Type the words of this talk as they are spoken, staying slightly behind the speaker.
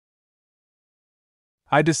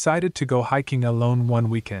I decided to go hiking alone one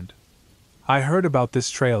weekend. I heard about this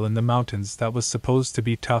trail in the mountains that was supposed to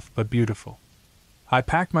be tough but beautiful. I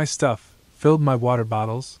packed my stuff, filled my water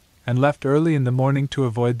bottles, and left early in the morning to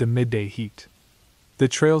avoid the midday heat. The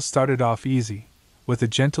trail started off easy, with a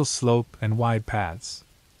gentle slope and wide paths.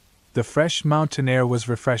 The fresh mountain air was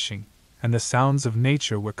refreshing, and the sounds of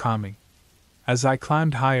nature were calming. As I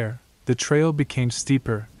climbed higher, the trail became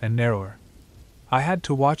steeper and narrower. I had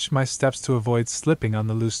to watch my steps to avoid slipping on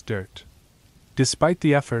the loose dirt. Despite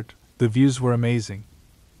the effort, the views were amazing.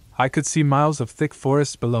 I could see miles of thick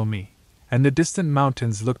forest below me, and the distant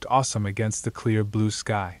mountains looked awesome against the clear blue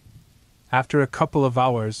sky. After a couple of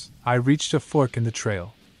hours, I reached a fork in the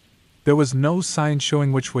trail. There was no sign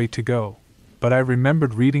showing which way to go, but I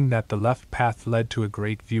remembered reading that the left path led to a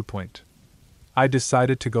great viewpoint. I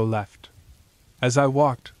decided to go left. As I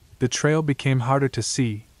walked, the trail became harder to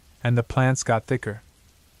see, and the plants got thicker.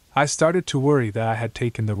 I started to worry that I had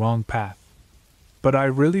taken the wrong path. But I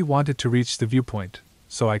really wanted to reach the viewpoint,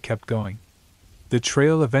 so I kept going. The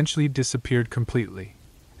trail eventually disappeared completely,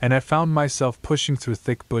 and I found myself pushing through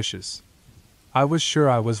thick bushes. I was sure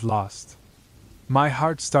I was lost. My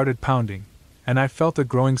heart started pounding, and I felt a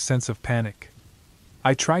growing sense of panic.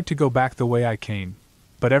 I tried to go back the way I came,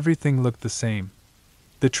 but everything looked the same.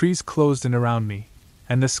 The trees closed in around me,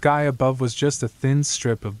 and the sky above was just a thin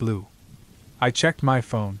strip of blue. I checked my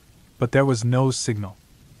phone, but there was no signal.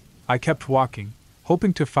 I kept walking,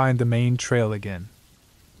 hoping to find the main trail again.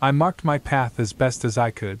 I marked my path as best as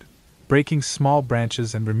I could, breaking small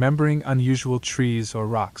branches and remembering unusual trees or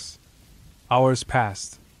rocks. Hours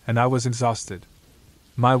passed, and I was exhausted.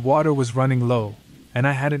 My water was running low, and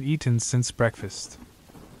I hadn't eaten since breakfast.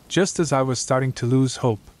 Just as I was starting to lose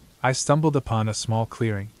hope, I stumbled upon a small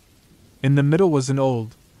clearing. In the middle was an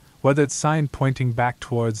old, weathered sign pointing back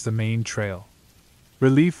towards the main trail.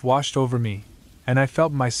 Relief washed over me, and I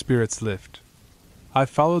felt my spirits lift. I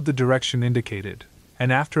followed the direction indicated,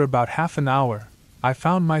 and after about half an hour, I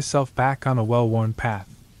found myself back on a well-worn path.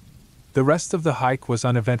 The rest of the hike was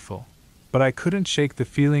uneventful, but I couldn't shake the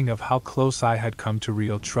feeling of how close I had come to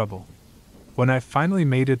real trouble. When I finally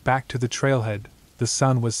made it back to the trailhead, the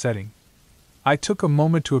sun was setting. I took a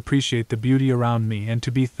moment to appreciate the beauty around me and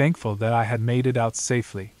to be thankful that I had made it out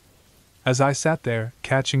safely. As I sat there,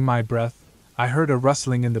 catching my breath, I heard a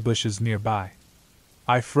rustling in the bushes nearby.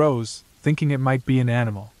 I froze, thinking it might be an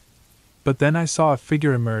animal. But then I saw a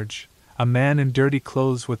figure emerge, a man in dirty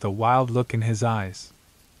clothes with a wild look in his eyes.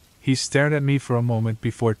 He stared at me for a moment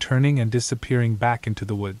before turning and disappearing back into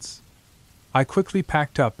the woods. I quickly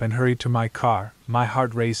packed up and hurried to my car, my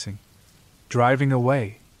heart racing. Driving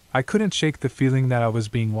away, I couldn't shake the feeling that I was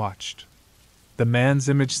being watched. The man's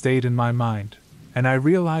image stayed in my mind, and I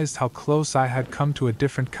realized how close I had come to a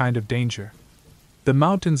different kind of danger. The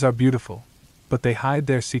mountains are beautiful, but they hide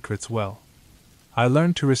their secrets well. I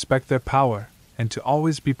learned to respect their power and to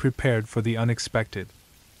always be prepared for the unexpected.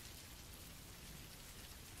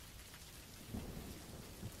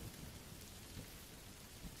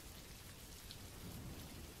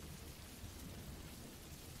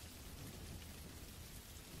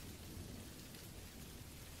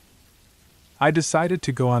 I decided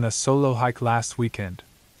to go on a solo hike last weekend.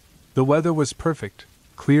 The weather was perfect,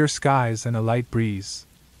 clear skies and a light breeze.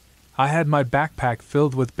 I had my backpack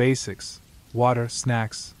filled with basics, water,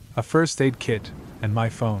 snacks, a first aid kit, and my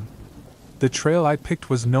phone. The trail I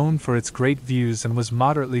picked was known for its great views and was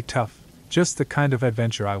moderately tough, just the kind of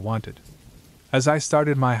adventure I wanted. As I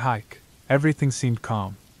started my hike, everything seemed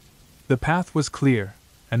calm. The path was clear,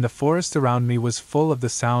 and the forest around me was full of the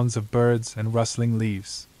sounds of birds and rustling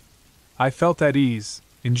leaves. I felt at ease,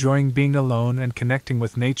 enjoying being alone and connecting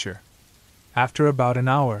with nature. After about an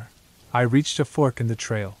hour, I reached a fork in the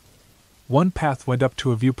trail. One path went up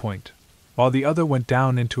to a viewpoint, while the other went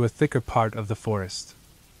down into a thicker part of the forest.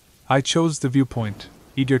 I chose the viewpoint,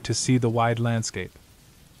 eager to see the wide landscape.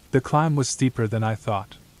 The climb was steeper than I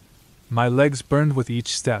thought. My legs burned with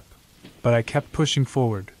each step, but I kept pushing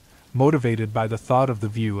forward, motivated by the thought of the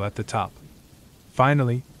view at the top.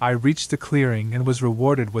 Finally, I reached the clearing and was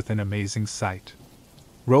rewarded with an amazing sight.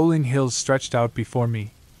 Rolling hills stretched out before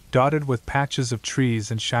me, dotted with patches of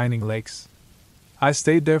trees and shining lakes. I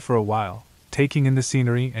stayed there for a while, taking in the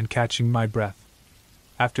scenery and catching my breath.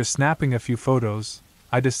 After snapping a few photos,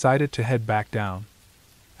 I decided to head back down.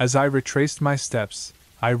 As I retraced my steps,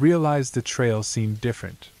 I realized the trail seemed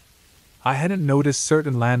different. I hadn't noticed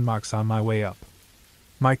certain landmarks on my way up.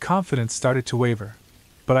 My confidence started to waver,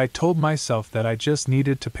 but I told myself that I just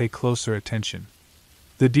needed to pay closer attention.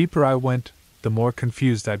 The deeper I went, the more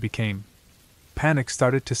confused I became. Panic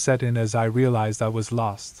started to set in as I realized I was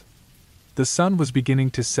lost. The sun was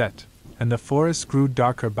beginning to set, and the forest grew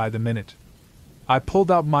darker by the minute. I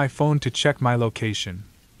pulled out my phone to check my location,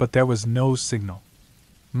 but there was no signal.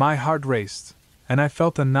 My heart raced, and I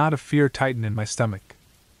felt a knot of fear tighten in my stomach.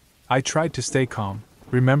 I tried to stay calm,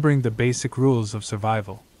 remembering the basic rules of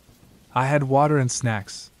survival. I had water and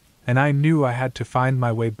snacks, and I knew I had to find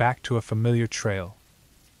my way back to a familiar trail.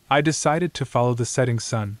 I decided to follow the setting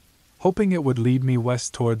sun, hoping it would lead me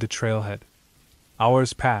west toward the trailhead.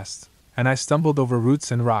 Hours passed, and I stumbled over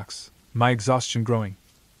roots and rocks, my exhaustion growing.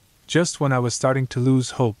 Just when I was starting to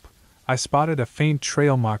lose hope, I spotted a faint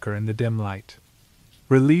trail marker in the dim light.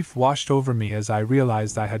 Relief washed over me as I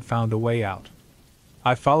realized I had found a way out.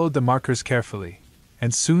 I followed the markers carefully,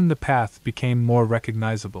 and soon the path became more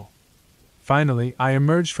recognizable. Finally, I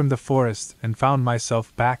emerged from the forest and found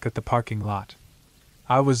myself back at the parking lot.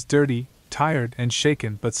 I was dirty, tired, and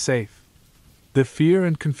shaken, but safe. The fear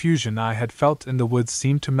and confusion I had felt in the woods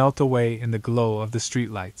seemed to melt away in the glow of the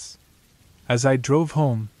streetlights. As I drove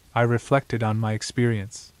home, I reflected on my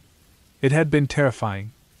experience. It had been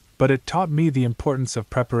terrifying, but it taught me the importance of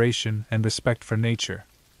preparation and respect for nature.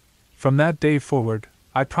 From that day forward,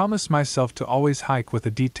 I promised myself to always hike with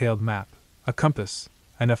a detailed map, a compass,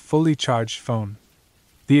 and a fully charged phone.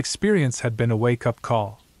 The experience had been a wake-up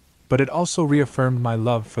call, but it also reaffirmed my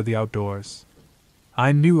love for the outdoors.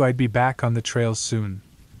 I knew I'd be back on the trails soon,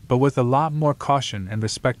 but with a lot more caution and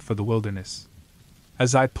respect for the wilderness.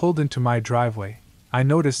 As I pulled into my driveway, I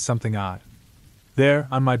noticed something odd. There,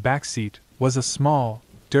 on my back seat, was a small,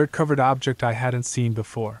 dirt-covered object I hadn't seen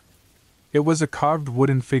before. It was a carved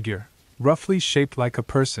wooden figure, roughly shaped like a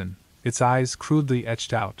person, its eyes crudely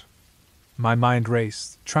etched out. My mind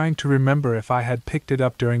raced, trying to remember if I had picked it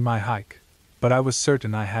up during my hike, but I was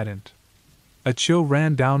certain I hadn't. A chill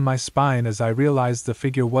ran down my spine as I realized the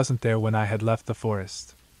figure wasn't there when I had left the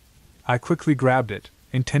forest. I quickly grabbed it,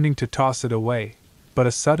 intending to toss it away, but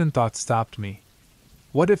a sudden thought stopped me.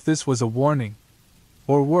 What if this was a warning?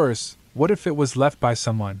 Or worse, what if it was left by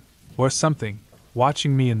someone, or something,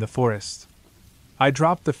 watching me in the forest? I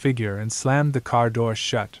dropped the figure and slammed the car door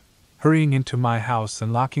shut, hurrying into my house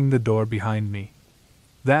and locking the door behind me.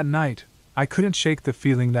 That night, I couldn't shake the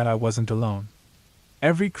feeling that I wasn't alone.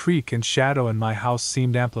 Every creak and shadow in my house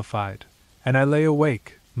seemed amplified, and I lay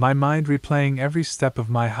awake, my mind replaying every step of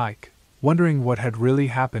my hike, wondering what had really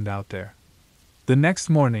happened out there. The next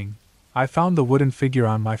morning, I found the wooden figure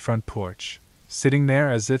on my front porch, sitting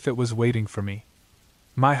there as if it was waiting for me.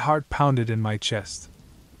 My heart pounded in my chest.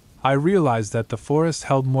 I realized that the forest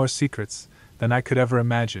held more secrets than I could ever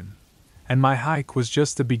imagine, and my hike was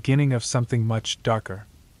just the beginning of something much darker.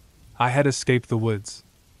 I had escaped the woods,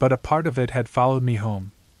 but a part of it had followed me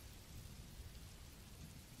home.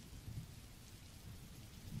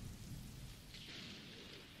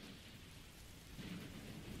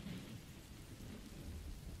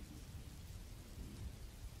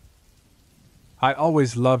 I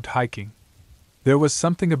always loved hiking. There was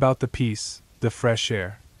something about the peace, the fresh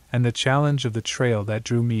air, and the challenge of the trail that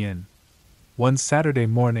drew me in. One Saturday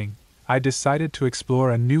morning, I decided to explore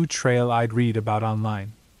a new trail I'd read about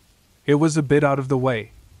online. It was a bit out of the way,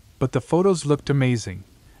 but the photos looked amazing,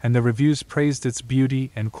 and the reviews praised its beauty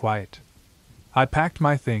and quiet. I packed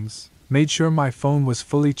my things, made sure my phone was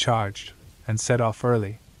fully charged, and set off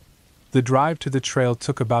early. The drive to the trail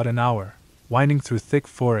took about an hour, winding through thick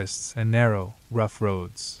forests and narrow, rough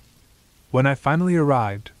roads. When I finally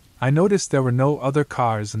arrived, I noticed there were no other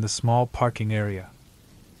cars in the small parking area.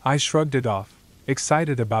 I shrugged it off,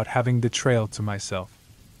 excited about having the trail to myself.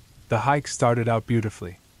 The hike started out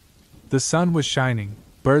beautifully. The sun was shining,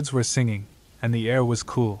 birds were singing, and the air was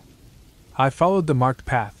cool. I followed the marked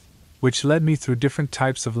path, which led me through different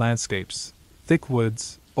types of landscapes, thick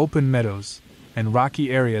woods, open meadows, and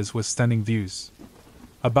rocky areas with stunning views.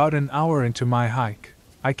 About an hour into my hike,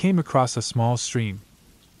 I came across a small stream.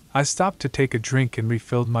 I stopped to take a drink and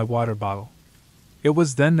refilled my water bottle. It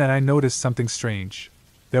was then that I noticed something strange.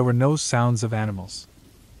 There were no sounds of animals.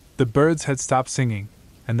 The birds had stopped singing,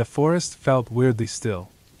 and the forest felt weirdly still.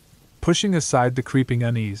 Pushing aside the creeping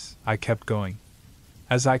unease, I kept going.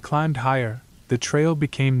 As I climbed higher, the trail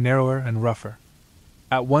became narrower and rougher.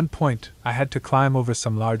 At one point, I had to climb over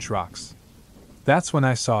some large rocks. That's when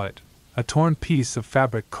I saw it, a torn piece of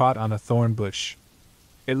fabric caught on a thorn bush.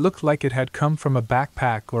 It looked like it had come from a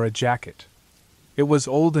backpack or a jacket. It was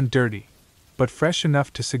old and dirty, but fresh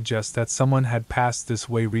enough to suggest that someone had passed this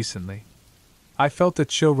way recently. I felt a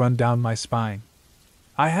chill run down my spine.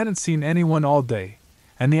 I hadn't seen anyone all day,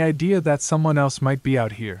 and the idea that someone else might be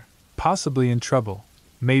out here, possibly in trouble,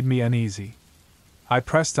 made me uneasy. I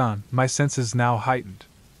pressed on, my senses now heightened.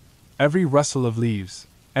 Every rustle of leaves,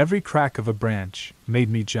 every crack of a branch, made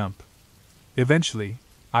me jump. Eventually,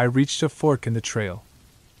 I reached a fork in the trail.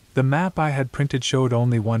 The map I had printed showed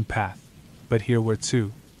only one path, but here were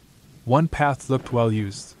two. One path looked well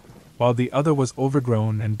used, while the other was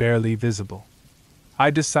overgrown and barely visible. I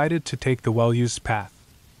decided to take the well-used path,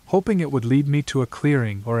 hoping it would lead me to a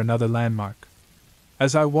clearing or another landmark.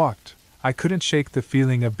 As I walked, I couldn't shake the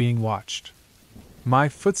feeling of being watched. My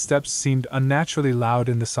footsteps seemed unnaturally loud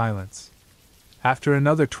in the silence. After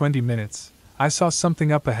another 20 minutes, I saw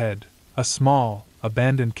something up ahead, a small,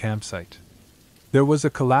 abandoned campsite. There was a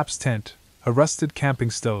collapsed tent, a rusted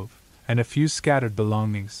camping stove, and a few scattered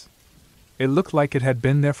belongings. It looked like it had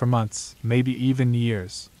been there for months, maybe even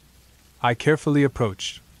years. I carefully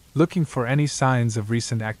approached, looking for any signs of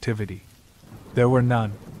recent activity. There were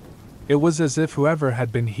none. It was as if whoever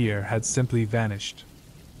had been here had simply vanished.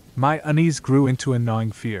 My unease grew into a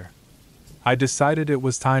gnawing fear. I decided it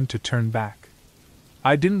was time to turn back.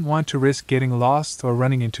 I didn't want to risk getting lost or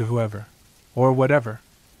running into whoever, or whatever,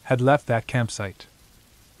 had left that campsite.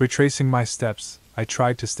 Retracing my steps, I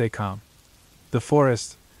tried to stay calm. The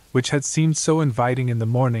forest, which had seemed so inviting in the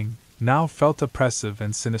morning, now felt oppressive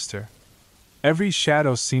and sinister. Every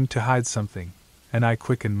shadow seemed to hide something, and I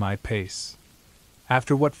quickened my pace.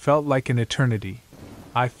 After what felt like an eternity,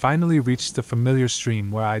 I finally reached the familiar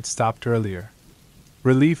stream where I'd stopped earlier.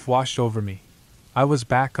 Relief washed over me. I was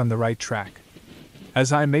back on the right track.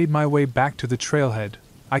 As I made my way back to the trailhead,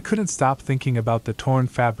 I couldn't stop thinking about the torn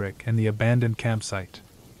fabric and the abandoned campsite.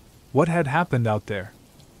 What had happened out there?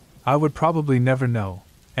 I would probably never know,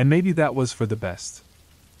 and maybe that was for the best.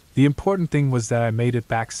 The important thing was that I made it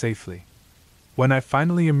back safely. When I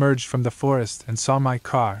finally emerged from the forest and saw my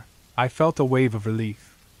car, I felt a wave of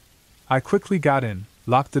relief. I quickly got in,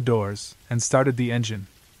 locked the doors, and started the engine.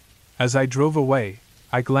 As I drove away,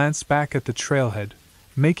 I glanced back at the trailhead,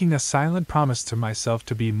 making a silent promise to myself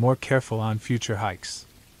to be more careful on future hikes.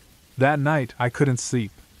 That night, I couldn't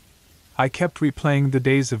sleep. I kept replaying the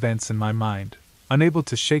day's events in my mind, unable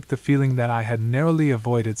to shake the feeling that I had narrowly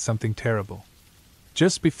avoided something terrible.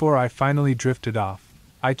 Just before I finally drifted off,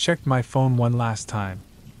 I checked my phone one last time.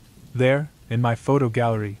 There, in my photo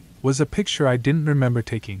gallery, was a picture I didn't remember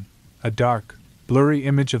taking, a dark, blurry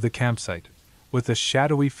image of the campsite, with a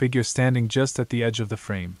shadowy figure standing just at the edge of the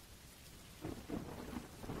frame.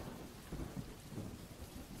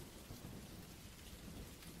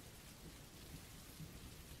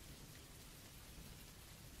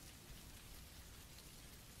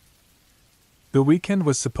 The weekend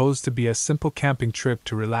was supposed to be a simple camping trip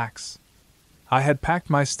to relax. I had packed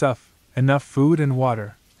my stuff, enough food and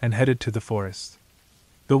water, and headed to the forest.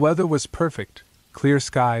 The weather was perfect, clear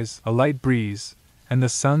skies, a light breeze, and the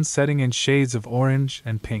sun setting in shades of orange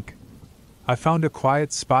and pink. I found a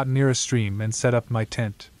quiet spot near a stream and set up my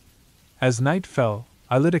tent. As night fell,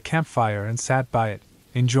 I lit a campfire and sat by it,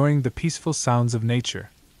 enjoying the peaceful sounds of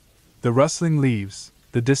nature. The rustling leaves,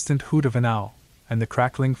 the distant hoot of an owl, and the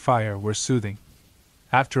crackling fire were soothing.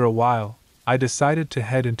 After a while, I decided to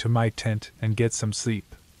head into my tent and get some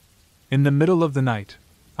sleep. In the middle of the night,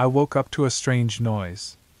 I woke up to a strange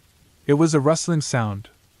noise. It was a rustling sound,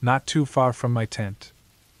 not too far from my tent.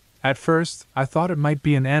 At first, I thought it might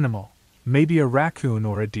be an animal, maybe a raccoon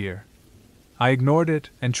or a deer. I ignored it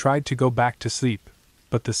and tried to go back to sleep,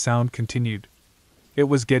 but the sound continued. It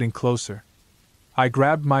was getting closer. I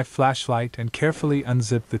grabbed my flashlight and carefully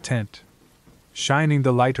unzipped the tent. Shining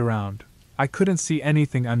the light around, I couldn't see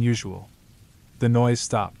anything unusual. The noise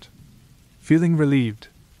stopped. Feeling relieved,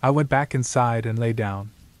 I went back inside and lay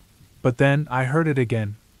down. But then I heard it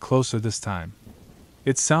again, closer this time.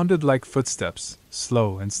 It sounded like footsteps,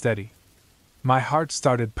 slow and steady. My heart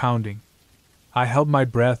started pounding. I held my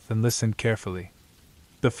breath and listened carefully.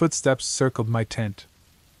 The footsteps circled my tent.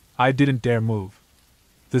 I didn't dare move.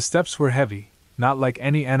 The steps were heavy, not like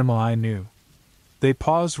any animal I knew. They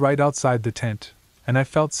paused right outside the tent, and I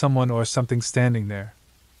felt someone or something standing there.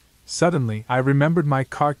 Suddenly, I remembered my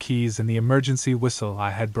car keys and the emergency whistle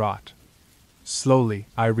I had brought. Slowly,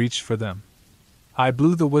 I reached for them. I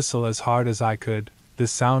blew the whistle as hard as I could, the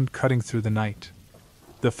sound cutting through the night.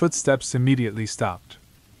 The footsteps immediately stopped.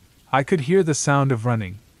 I could hear the sound of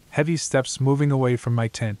running, heavy steps moving away from my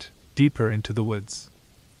tent, deeper into the woods.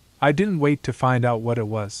 I didn't wait to find out what it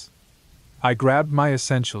was. I grabbed my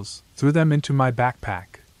essentials, threw them into my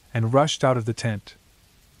backpack, and rushed out of the tent.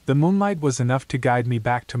 The moonlight was enough to guide me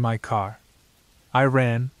back to my car. I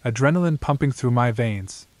ran, adrenaline pumping through my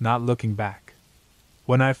veins, not looking back.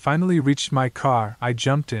 When I finally reached my car, I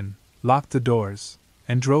jumped in, locked the doors,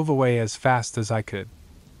 and drove away as fast as I could.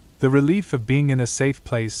 The relief of being in a safe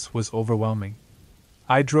place was overwhelming.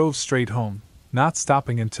 I drove straight home, not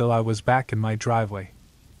stopping until I was back in my driveway.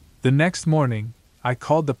 The next morning, I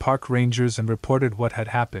called the park rangers and reported what had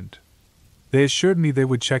happened. They assured me they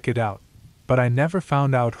would check it out, but I never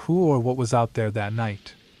found out who or what was out there that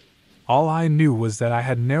night. All I knew was that I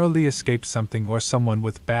had narrowly escaped something or someone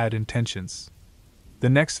with bad intentions. The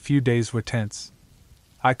next few days were tense.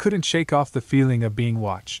 I couldn't shake off the feeling of being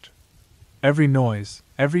watched. Every noise,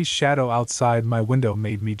 every shadow outside my window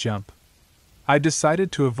made me jump. I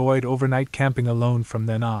decided to avoid overnight camping alone from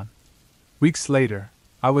then on. Weeks later,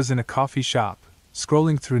 I was in a coffee shop,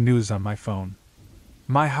 scrolling through news on my phone.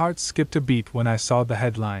 My heart skipped a beat when I saw the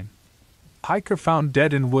headline. Hiker found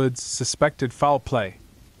dead in woods, suspected foul play.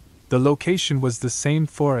 The location was the same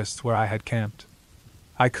forest where I had camped.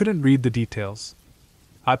 I couldn't read the details.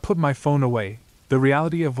 I put my phone away, the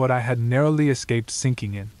reality of what I had narrowly escaped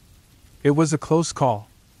sinking in. It was a close call,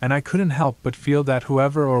 and I couldn't help but feel that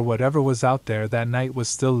whoever or whatever was out there that night was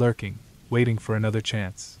still lurking, waiting for another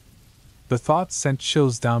chance. The thought sent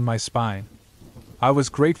chills down my spine. I was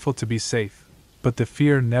grateful to be safe, but the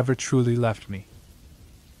fear never truly left me.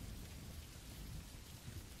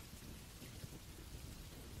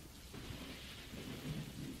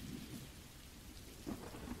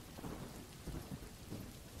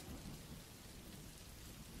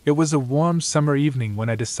 It was a warm summer evening when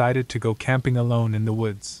I decided to go camping alone in the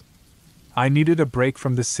woods. I needed a break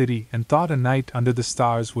from the city and thought a night under the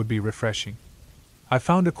stars would be refreshing. I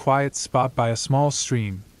found a quiet spot by a small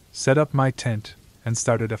stream, set up my tent, and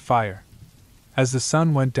started a fire. As the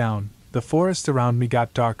sun went down, the forest around me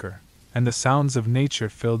got darker, and the sounds of nature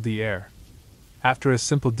filled the air. After a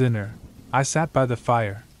simple dinner, I sat by the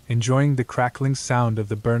fire, enjoying the crackling sound of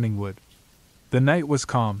the burning wood. The night was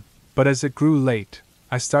calm, but as it grew late,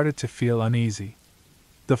 I started to feel uneasy.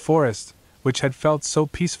 The forest, which had felt so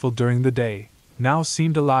peaceful during the day, now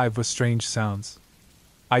seemed alive with strange sounds.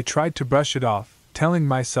 I tried to brush it off, telling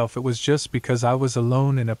myself it was just because I was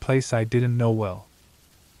alone in a place I didn't know well.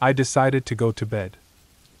 I decided to go to bed.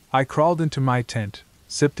 I crawled into my tent,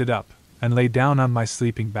 zipped it up, and lay down on my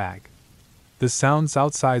sleeping bag. The sounds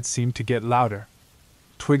outside seemed to get louder.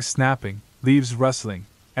 Twigs snapping, leaves rustling,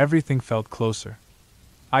 everything felt closer.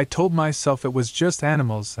 I told myself it was just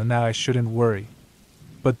animals and that I shouldn't worry.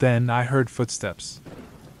 But then I heard footsteps.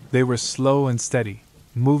 They were slow and steady,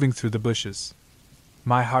 moving through the bushes.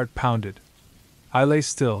 My heart pounded. I lay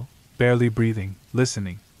still, barely breathing,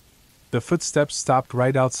 listening. The footsteps stopped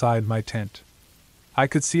right outside my tent. I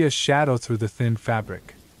could see a shadow through the thin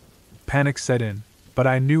fabric. Panic set in, but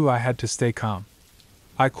I knew I had to stay calm.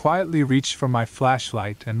 I quietly reached for my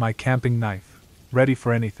flashlight and my camping knife, ready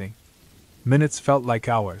for anything. Minutes felt like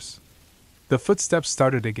hours. The footsteps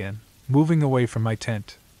started again, moving away from my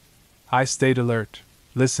tent. I stayed alert,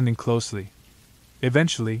 listening closely.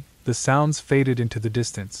 Eventually, the sounds faded into the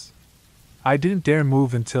distance. I didn't dare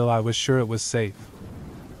move until I was sure it was safe.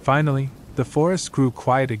 Finally, the forest grew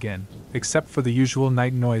quiet again, except for the usual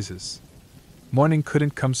night noises. Morning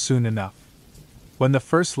couldn't come soon enough. When the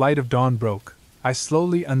first light of dawn broke, I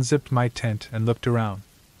slowly unzipped my tent and looked around.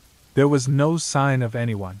 There was no sign of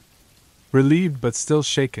anyone. Relieved but still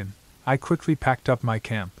shaken, I quickly packed up my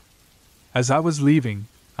camp. As I was leaving,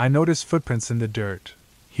 I noticed footprints in the dirt,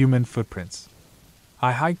 human footprints.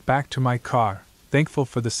 I hiked back to my car, thankful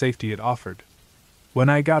for the safety it offered. When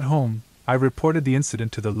I got home, I reported the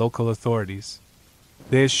incident to the local authorities.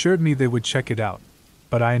 They assured me they would check it out,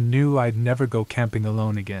 but I knew I'd never go camping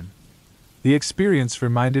alone again. The experience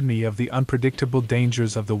reminded me of the unpredictable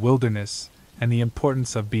dangers of the wilderness and the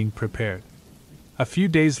importance of being prepared. A few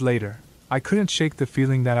days later, I couldn't shake the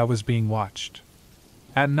feeling that I was being watched.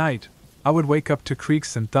 At night, I would wake up to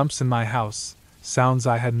creaks and thumps in my house, sounds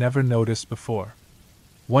I had never noticed before.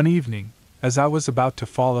 One evening, as I was about to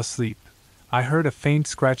fall asleep, I heard a faint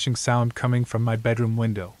scratching sound coming from my bedroom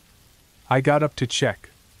window. I got up to check,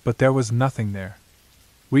 but there was nothing there.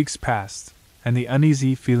 Weeks passed, and the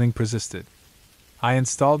uneasy feeling persisted. I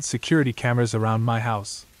installed security cameras around my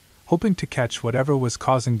house, hoping to catch whatever was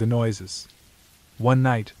causing the noises. One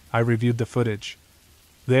night, I reviewed the footage.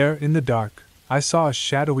 There, in the dark, I saw a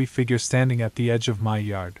shadowy figure standing at the edge of my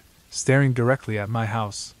yard, staring directly at my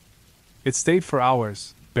house. It stayed for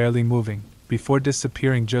hours, barely moving, before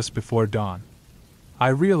disappearing just before dawn. I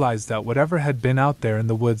realized that whatever had been out there in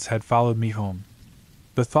the woods had followed me home.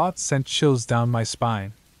 The thought sent chills down my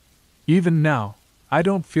spine. Even now, I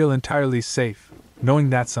don't feel entirely safe, knowing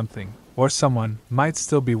that something, or someone, might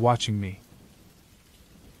still be watching me.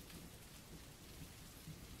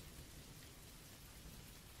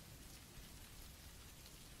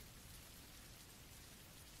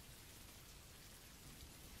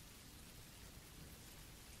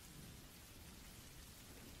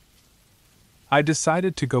 I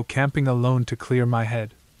decided to go camping alone to clear my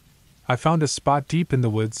head. I found a spot deep in the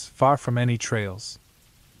woods, far from any trails.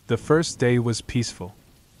 The first day was peaceful.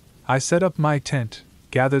 I set up my tent,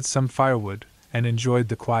 gathered some firewood, and enjoyed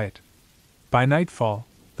the quiet. By nightfall,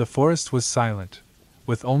 the forest was silent,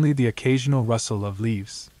 with only the occasional rustle of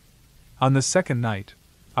leaves. On the second night,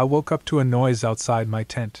 I woke up to a noise outside my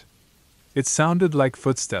tent. It sounded like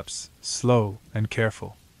footsteps, slow and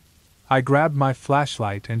careful. I grabbed my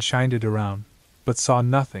flashlight and shined it around, but saw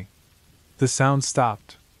nothing. The sound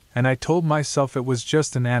stopped, and I told myself it was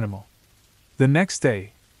just an animal. The next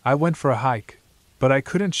day, I went for a hike, but I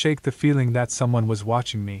couldn't shake the feeling that someone was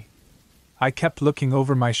watching me. I kept looking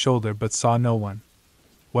over my shoulder but saw no one.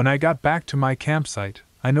 When I got back to my campsite,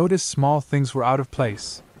 I noticed small things were out of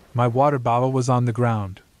place. My water bottle was on the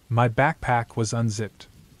ground, my backpack was unzipped.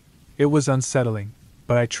 It was unsettling,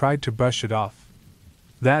 but I tried to brush it off.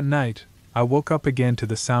 That night, I woke up again to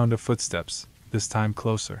the sound of footsteps, this time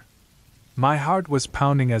closer. My heart was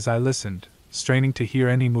pounding as I listened, straining to hear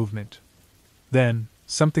any movement. Then,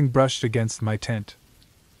 something brushed against my tent.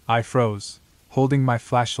 I froze, holding my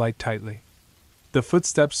flashlight tightly. The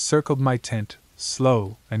footsteps circled my tent,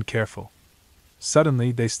 slow and careful.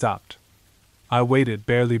 Suddenly they stopped. I waited,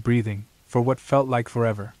 barely breathing, for what felt like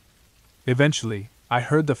forever. Eventually, I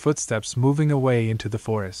heard the footsteps moving away into the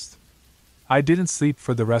forest. I didn't sleep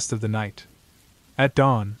for the rest of the night. At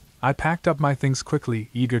dawn, I packed up my things quickly,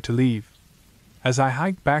 eager to leave. As I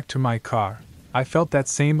hiked back to my car, I felt that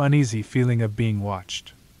same uneasy feeling of being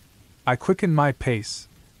watched. I quickened my pace,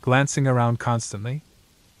 glancing around constantly.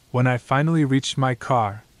 When I finally reached my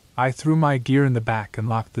car, I threw my gear in the back and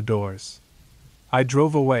locked the doors. I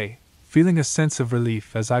drove away, feeling a sense of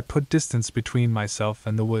relief as I put distance between myself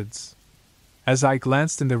and the woods. As I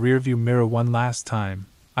glanced in the rearview mirror one last time,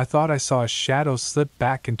 I thought I saw a shadow slip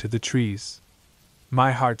back into the trees.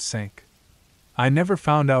 My heart sank. I never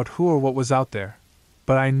found out who or what was out there,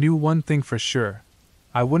 but I knew one thing for sure: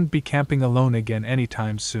 I wouldn't be camping alone again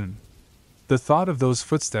anytime soon. The thought of those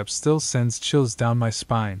footsteps still sends chills down my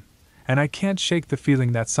spine, and I can't shake the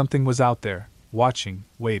feeling that something was out there, watching,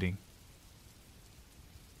 waiting.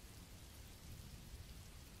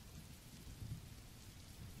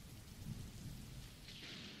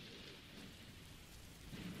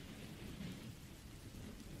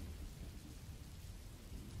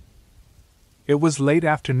 It was late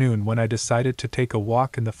afternoon when I decided to take a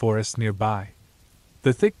walk in the forest nearby.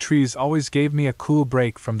 The thick trees always gave me a cool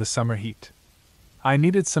break from the summer heat. I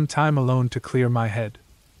needed some time alone to clear my head.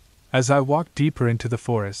 As I walked deeper into the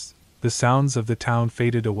forest, the sounds of the town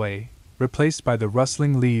faded away, replaced by the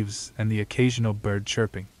rustling leaves and the occasional bird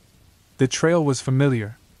chirping. The trail was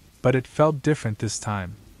familiar, but it felt different this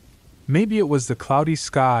time. Maybe it was the cloudy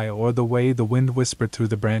sky or the way the wind whispered through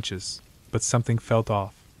the branches, but something felt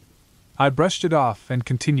off. I brushed it off and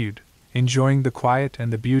continued, enjoying the quiet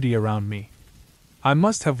and the beauty around me. I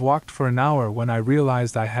must have walked for an hour when I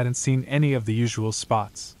realized I hadn't seen any of the usual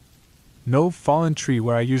spots. No fallen tree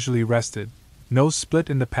where I usually rested, no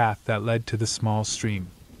split in the path that led to the small stream.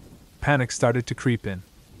 Panic started to creep in.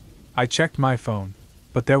 I checked my phone,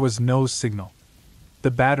 but there was no signal.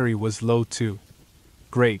 The battery was low too.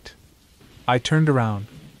 Great. I turned around,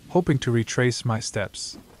 hoping to retrace my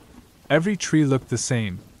steps. Every tree looked the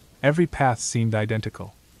same. Every path seemed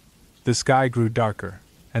identical. The sky grew darker,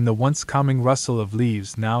 and the once calming rustle of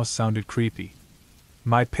leaves now sounded creepy.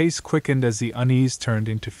 My pace quickened as the unease turned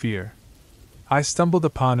into fear. I stumbled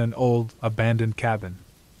upon an old, abandoned cabin.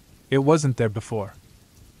 It wasn't there before.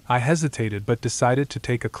 I hesitated but decided to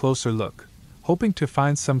take a closer look, hoping to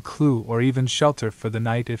find some clue or even shelter for the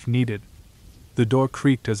night if needed. The door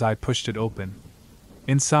creaked as I pushed it open.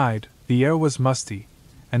 Inside, the air was musty,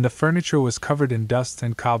 and the furniture was covered in dust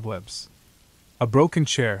and cobwebs. A broken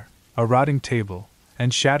chair, a rotting table,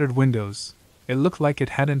 and shattered windows. It looked like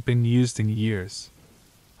it hadn't been used in years.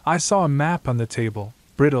 I saw a map on the table,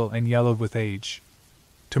 brittle and yellowed with age.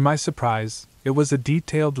 To my surprise, it was a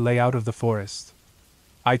detailed layout of the forest.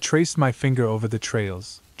 I traced my finger over the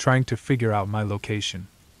trails, trying to figure out my location.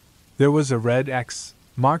 There was a red X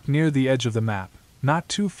marked near the edge of the map, not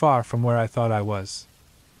too far from where I thought I was.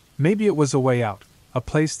 Maybe it was a way out, a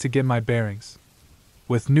place to get my bearings.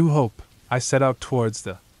 With new hope, I set out towards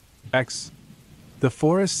the X. The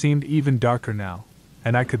forest seemed even darker now,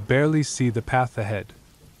 and I could barely see the path ahead.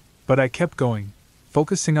 But I kept going,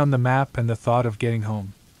 focusing on the map and the thought of getting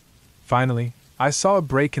home. Finally, I saw a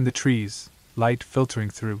break in the trees, light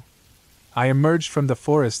filtering through. I emerged from the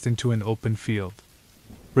forest into an open field.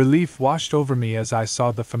 Relief washed over me as I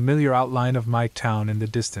saw the familiar outline of my town in the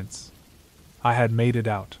distance. I had made it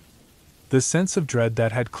out. The sense of dread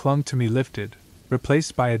that had clung to me lifted,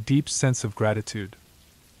 replaced by a deep sense of gratitude.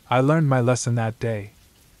 I learned my lesson that day.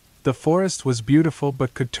 The forest was beautiful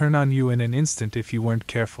but could turn on you in an instant if you weren't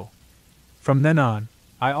careful. From then on,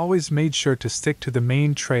 I always made sure to stick to the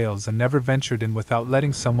main trails and never ventured in without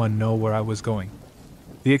letting someone know where I was going.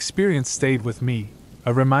 The experience stayed with me,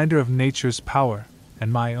 a reminder of nature's power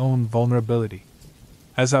and my own vulnerability.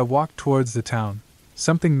 As I walked towards the town,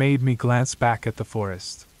 something made me glance back at the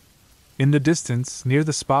forest. In the distance, near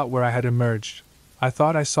the spot where I had emerged, I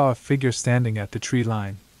thought I saw a figure standing at the tree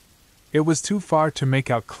line. It was too far to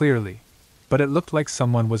make out clearly, but it looked like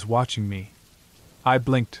someone was watching me. I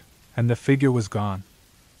blinked, and the figure was gone.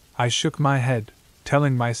 I shook my head,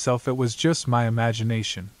 telling myself it was just my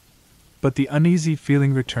imagination. But the uneasy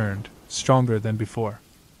feeling returned, stronger than before.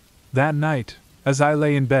 That night, as I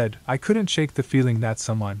lay in bed, I couldn't shake the feeling that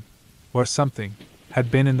someone, or something,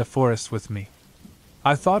 had been in the forest with me.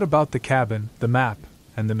 I thought about the cabin, the map,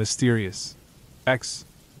 and the mysterious X.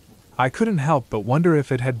 I couldn't help but wonder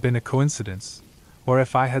if it had been a coincidence, or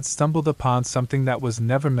if I had stumbled upon something that was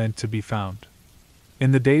never meant to be found.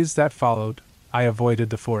 In the days that followed, I avoided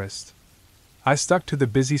the forest. I stuck to the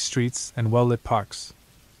busy streets and well-lit parks.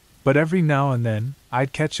 But every now and then,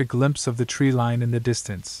 I'd catch a glimpse of the tree line in the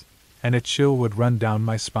distance, and a chill would run down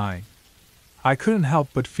my spine. I couldn't help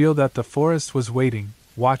but feel that the forest was waiting,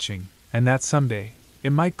 watching, and that someday,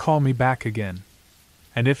 it might call me back again.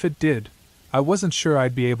 And if it did, I wasn't sure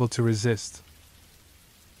I'd be able to resist.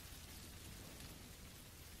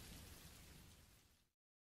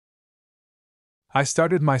 I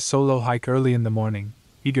started my solo hike early in the morning,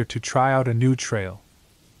 eager to try out a new trail.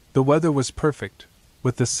 The weather was perfect,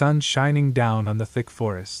 with the sun shining down on the thick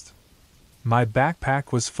forest. My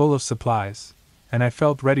backpack was full of supplies, and I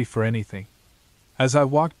felt ready for anything. As I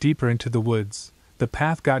walked deeper into the woods, the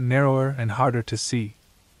path got narrower and harder to see.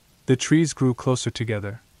 The trees grew closer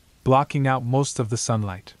together, blocking out most of the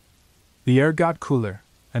sunlight. The air got cooler,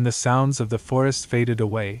 and the sounds of the forest faded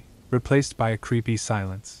away, replaced by a creepy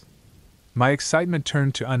silence. My excitement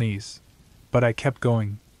turned to unease, but I kept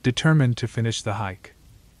going, determined to finish the hike.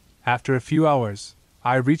 After a few hours,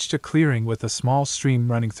 I reached a clearing with a small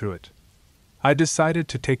stream running through it. I decided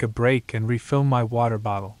to take a break and refill my water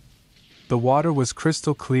bottle. The water was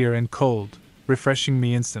crystal clear and cold, refreshing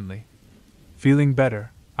me instantly. Feeling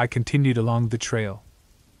better, I continued along the trail.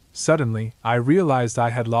 Suddenly, I realized I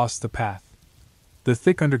had lost the path. The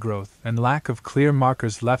thick undergrowth and lack of clear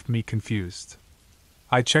markers left me confused.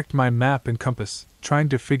 I checked my map and compass, trying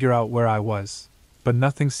to figure out where I was, but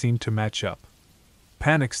nothing seemed to match up.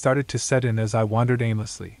 Panic started to set in as I wandered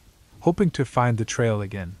aimlessly, hoping to find the trail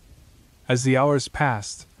again. As the hours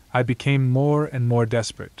passed, I became more and more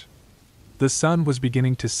desperate. The sun was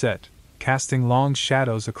beginning to set, casting long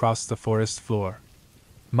shadows across the forest floor.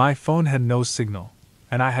 My phone had no signal,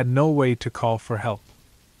 and I had no way to call for help.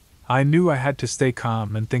 I knew I had to stay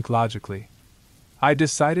calm and think logically. I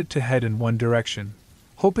decided to head in one direction,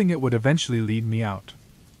 hoping it would eventually lead me out.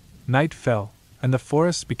 Night fell, and the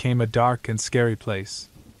forest became a dark and scary place.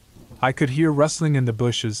 I could hear rustling in the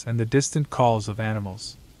bushes and the distant calls of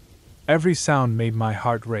animals. Every sound made my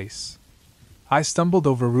heart race. I stumbled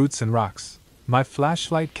over roots and rocks, my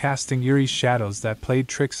flashlight casting eerie shadows that played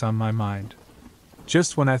tricks on my mind.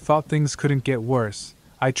 Just when I thought things couldn't get worse,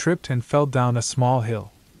 I tripped and fell down a small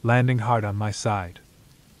hill, landing hard on my side.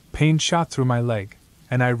 Pain shot through my leg,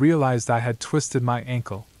 and I realized I had twisted my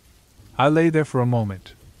ankle. I lay there for a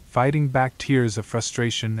moment, fighting back tears of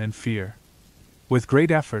frustration and fear. With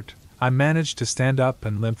great effort, I managed to stand up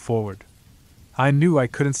and limp forward. I knew I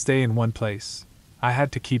couldn't stay in one place. I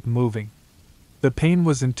had to keep moving. The pain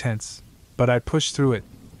was intense, but I pushed through it,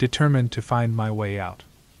 determined to find my way out.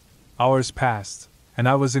 Hours passed, and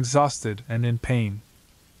I was exhausted and in pain.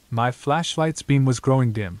 My flashlight's beam was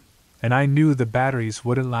growing dim, and I knew the batteries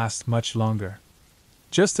wouldn't last much longer.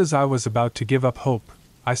 Just as I was about to give up hope,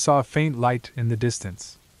 I saw a faint light in the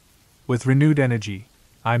distance. With renewed energy,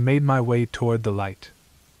 I made my way toward the light.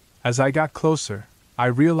 As I got closer, I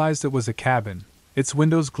realized it was a cabin, its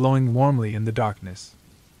windows glowing warmly in the darkness.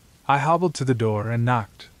 I hobbled to the door and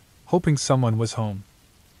knocked, hoping someone was home.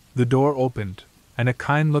 The door opened, and a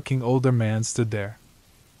kind-looking older man stood there.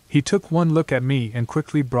 He took one look at me and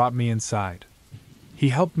quickly brought me inside. He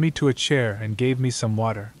helped me to a chair and gave me some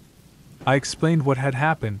water. I explained what had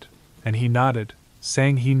happened, and he nodded,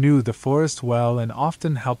 saying he knew the forest well and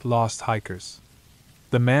often helped lost hikers.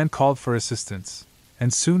 The man called for assistance,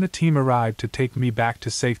 and soon a team arrived to take me back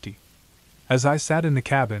to safety. As I sat in the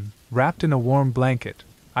cabin, wrapped in a warm blanket,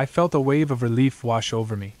 I felt a wave of relief wash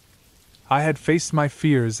over me. I had faced my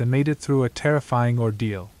fears and made it through a terrifying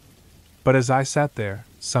ordeal. But as I sat there,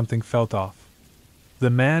 something felt off.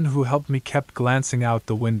 The man who helped me kept glancing out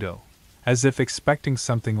the window, as if expecting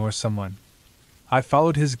something or someone. I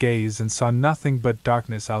followed his gaze and saw nothing but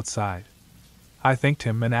darkness outside. I thanked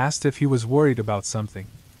him and asked if he was worried about something.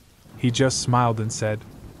 He just smiled and said,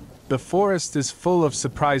 "The forest is full of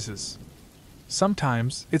surprises.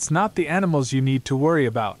 Sometimes it's not the animals you need to worry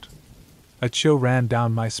about." A chill ran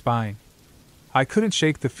down my spine. I couldn't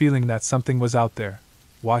shake the feeling that something was out there,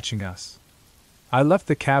 watching us. I left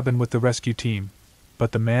the cabin with the rescue team,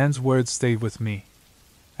 but the man's words stayed with me.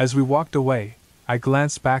 As we walked away, I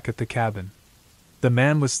glanced back at the cabin. The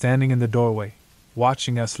man was standing in the doorway,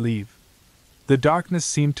 watching us leave. The darkness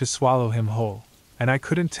seemed to swallow him whole, and I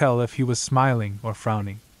couldn't tell if he was smiling or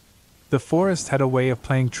frowning. The forest had a way of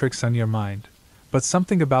playing tricks on your mind, but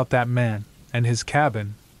something about that man and his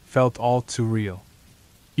cabin felt all too real.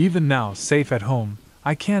 Even now, safe at home,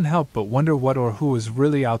 I can't help but wonder what or who is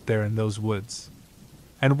really out there in those woods.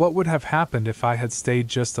 And what would have happened if I had stayed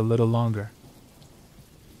just a little longer?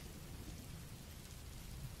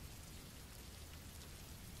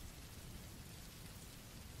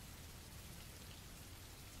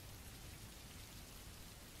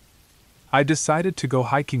 I decided to go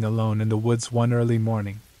hiking alone in the woods one early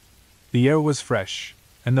morning. The air was fresh,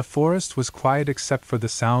 and the forest was quiet except for the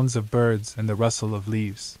sounds of birds and the rustle of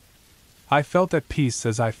leaves. I felt at peace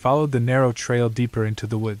as I followed the narrow trail deeper into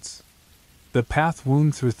the woods. The path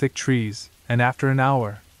wound through thick trees, and after an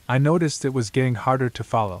hour, I noticed it was getting harder to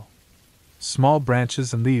follow. Small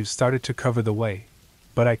branches and leaves started to cover the way,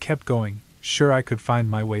 but I kept going, sure I could find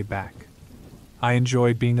my way back. I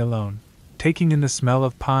enjoyed being alone, taking in the smell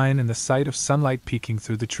of pine and the sight of sunlight peeking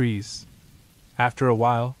through the trees. After a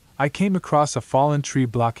while, I came across a fallen tree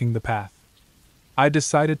blocking the path. I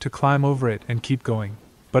decided to climb over it and keep going,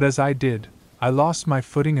 but as I did, I lost my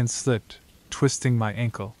footing and slipped, twisting my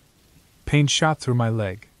ankle. Pain shot through my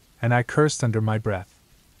leg, and I cursed under my breath.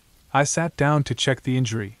 I sat down to check the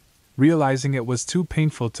injury, realizing it was too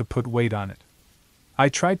painful to put weight on it. I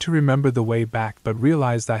tried to remember the way back but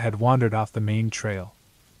realized I had wandered off the main trail.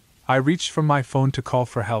 I reached for my phone to call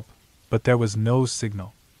for help, but there was no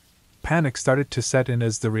signal. Panic started to set in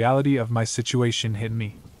as the reality of my situation hit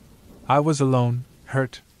me. I was alone,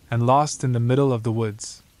 hurt, and lost in the middle of the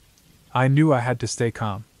woods. I knew I had to stay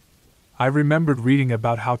calm. I remembered reading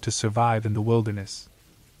about how to survive in the wilderness.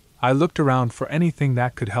 I looked around for anything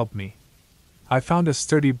that could help me. I found a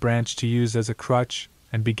sturdy branch to use as a crutch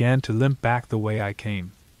and began to limp back the way I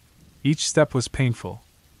came. Each step was painful,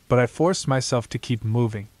 but I forced myself to keep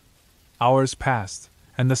moving. Hours passed,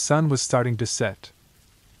 and the sun was starting to set.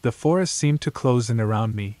 The forest seemed to close in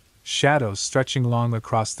around me, shadows stretching long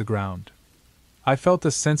across the ground. I felt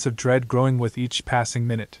a sense of dread growing with each passing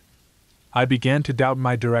minute. I began to doubt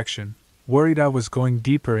my direction, worried I was going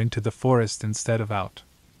deeper into the forest instead of out.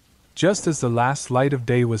 Just as the last light of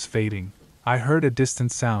day was fading, I heard a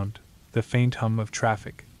distant sound, the faint hum of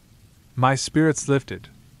traffic. My spirits lifted,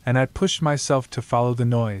 and I pushed myself to follow the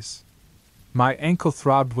noise. My ankle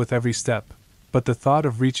throbbed with every step, but the thought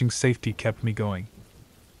of reaching safety kept me going.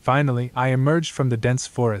 Finally, I emerged from the dense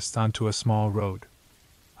forest onto a small road.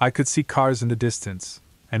 I could see cars in the distance,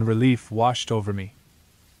 and relief washed over me.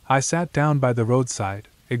 I sat down by the roadside,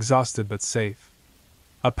 exhausted but safe.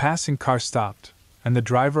 A passing car stopped, and the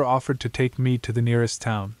driver offered to take me to the nearest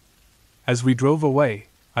town. As we drove away,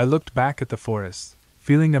 I looked back at the forest,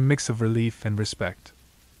 feeling a mix of relief and respect.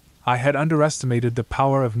 I had underestimated the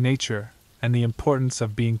power of nature and the importance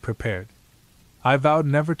of being prepared. I vowed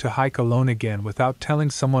never to hike alone again without telling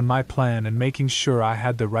someone my plan and making sure I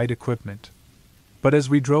had the right equipment. But as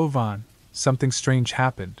we drove on, something strange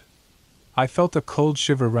happened. I felt a cold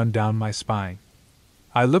shiver run down my spine.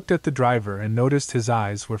 I looked at the driver and noticed his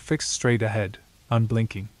eyes were fixed straight ahead,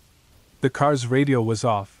 unblinking. The car's radio was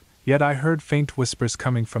off, yet I heard faint whispers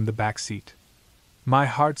coming from the back seat. My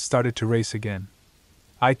heart started to race again.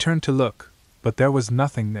 I turned to look, but there was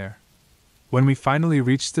nothing there. When we finally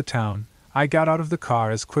reached the town, I got out of the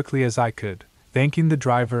car as quickly as I could, thanking the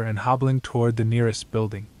driver and hobbling toward the nearest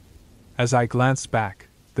building. As I glanced back,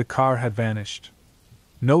 the car had vanished.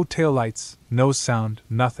 No taillights, no sound,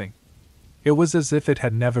 nothing. It was as if it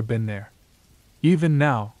had never been there. Even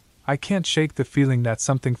now, I can't shake the feeling that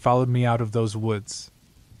something followed me out of those woods.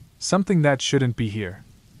 Something that shouldn't be here.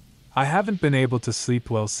 I haven't been able to sleep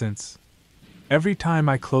well since. Every time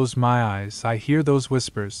I close my eyes, I hear those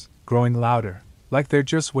whispers, growing louder, like they're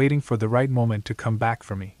just waiting for the right moment to come back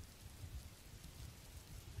for me.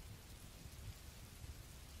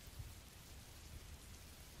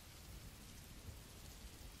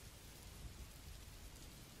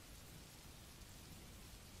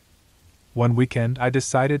 One weekend, I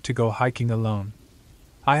decided to go hiking alone.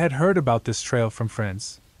 I had heard about this trail from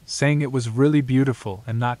friends, saying it was really beautiful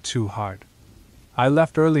and not too hard. I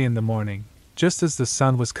left early in the morning, just as the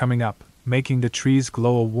sun was coming up, making the trees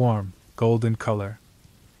glow a warm, golden color.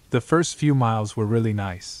 The first few miles were really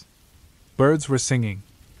nice. Birds were singing,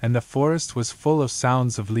 and the forest was full of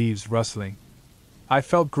sounds of leaves rustling. I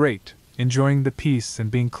felt great, enjoying the peace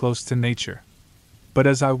and being close to nature. But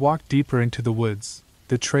as I walked deeper into the woods,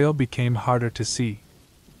 the trail became harder to see.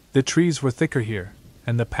 The trees were thicker here,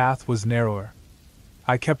 and the path was narrower.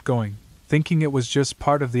 I kept going, thinking it was just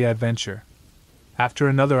part of the adventure. After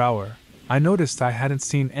another hour, I noticed I hadn't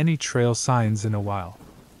seen any trail signs in a while.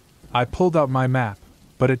 I pulled out my map,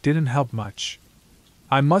 but it didn't help much.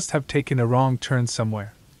 I must have taken a wrong turn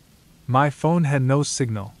somewhere. My phone had no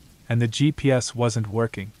signal, and the GPS wasn't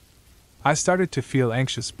working. I started to feel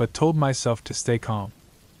anxious but told myself to stay calm.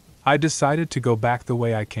 I decided to go back the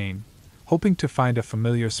way I came, hoping to find a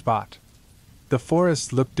familiar spot. The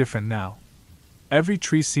forest looked different now. Every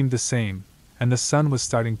tree seemed the same, and the sun was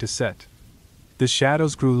starting to set. The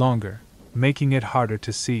shadows grew longer, making it harder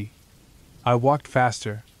to see. I walked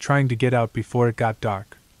faster, trying to get out before it got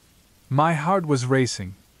dark. My heart was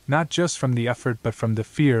racing, not just from the effort but from the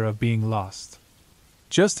fear of being lost.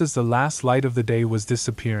 Just as the last light of the day was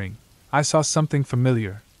disappearing, I saw something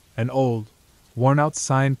familiar, an old, worn-out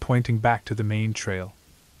sign pointing back to the main trail.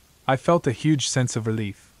 I felt a huge sense of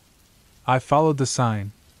relief. I followed the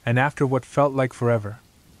sign, and after what felt like forever,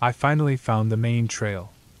 I finally found the main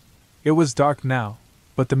trail. It was dark now,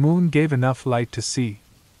 but the moon gave enough light to see.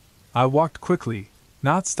 I walked quickly,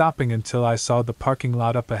 not stopping until I saw the parking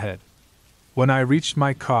lot up ahead. When I reached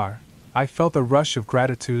my car, I felt a rush of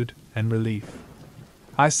gratitude and relief.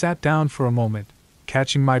 I sat down for a moment,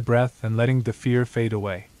 catching my breath and letting the fear fade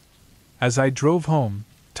away. As I drove home,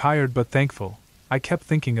 tired but thankful, I kept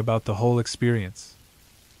thinking about the whole experience.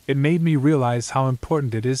 It made me realize how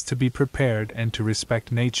important it is to be prepared and to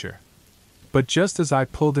respect nature. But just as I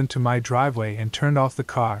pulled into my driveway and turned off the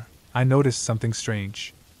car, I noticed something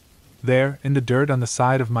strange. There, in the dirt on the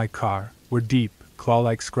side of my car, were deep,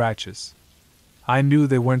 claw-like scratches. I knew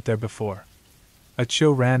they weren't there before. A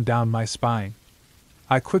chill ran down my spine.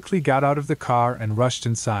 I quickly got out of the car and rushed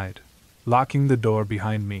inside, locking the door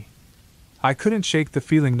behind me. I couldn't shake the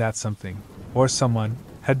feeling that something, or someone,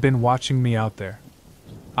 had been watching me out there.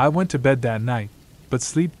 I went to bed that night, but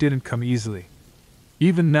sleep didn't come easily.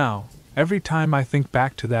 Even now, every time I think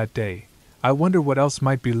back to that day, I wonder what else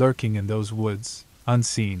might be lurking in those woods,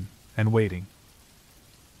 unseen, and waiting.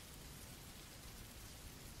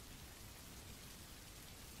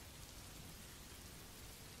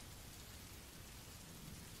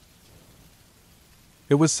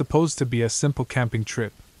 It was supposed to be a simple camping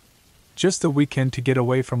trip. Just a weekend to get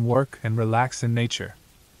away from work and relax in nature.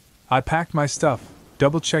 I packed my stuff,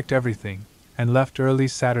 double-checked everything, and left early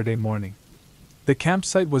Saturday morning. The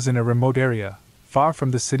campsite was in a remote area, far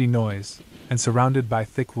from the city noise, and surrounded by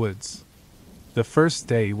thick woods. The first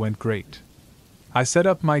day went great. I set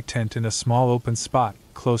up my tent in a small open spot,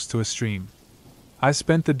 close to a stream. I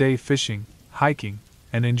spent the day fishing, hiking,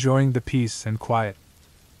 and enjoying the peace and quiet.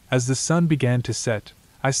 As the sun began to set,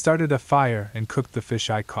 I started a fire and cooked the fish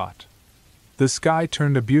I caught. The sky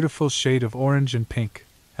turned a beautiful shade of orange and pink,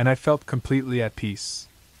 and I felt completely at peace.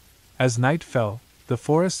 As night fell, the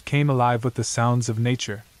forest came alive with the sounds of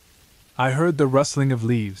nature. I heard the rustling of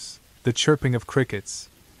leaves, the chirping of crickets,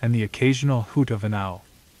 and the occasional hoot of an owl.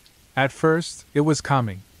 At first, it was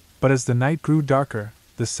calming, but as the night grew darker,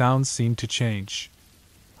 the sounds seemed to change.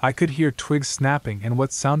 I could hear twigs snapping and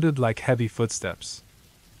what sounded like heavy footsteps.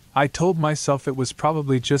 I told myself it was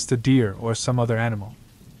probably just a deer or some other animal.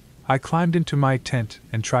 I climbed into my tent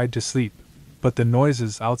and tried to sleep, but the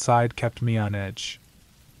noises outside kept me on edge.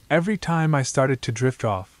 Every time I started to drift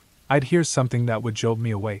off, I'd hear something that would jolt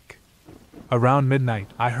me awake. Around midnight,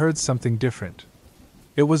 I heard something different.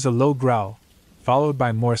 It was a low growl, followed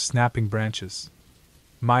by more snapping branches.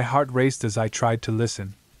 My heart raced as I tried to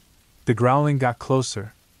listen. The growling got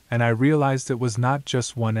closer, and I realized it was not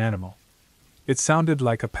just one animal. It sounded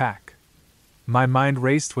like a pack. My mind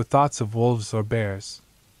raced with thoughts of wolves or bears.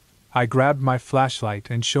 I grabbed my flashlight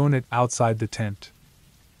and shone it outside the tent.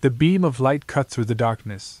 The beam of light cut through the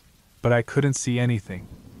darkness, but I couldn't see anything.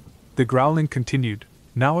 The growling continued,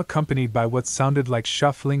 now accompanied by what sounded like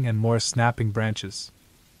shuffling and more snapping branches.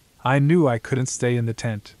 I knew I couldn't stay in the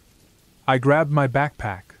tent. I grabbed my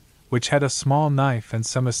backpack, which had a small knife and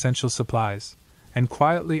some essential supplies, and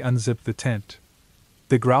quietly unzipped the tent.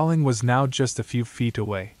 The growling was now just a few feet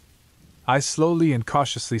away. I slowly and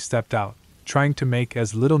cautiously stepped out, trying to make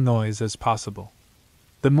as little noise as possible.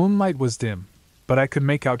 The moonlight was dim, but I could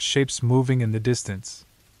make out shapes moving in the distance.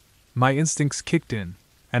 My instincts kicked in,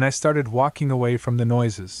 and I started walking away from the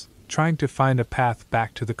noises, trying to find a path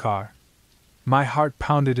back to the car. My heart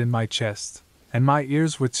pounded in my chest, and my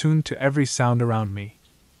ears were tuned to every sound around me.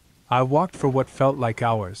 I walked for what felt like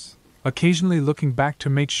hours, occasionally looking back to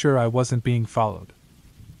make sure I wasn't being followed.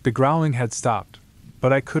 The growling had stopped,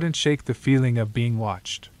 but I couldn't shake the feeling of being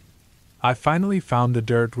watched. I finally found the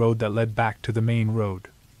dirt road that led back to the main road.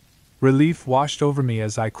 Relief washed over me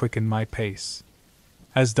as I quickened my pace.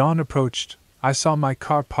 As dawn approached, I saw my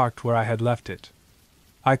car parked where I had left it.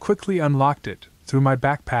 I quickly unlocked it, threw my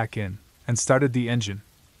backpack in, and started the engine.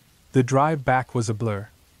 The drive back was a blur.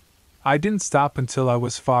 I didn't stop until I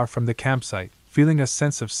was far from the campsite, feeling a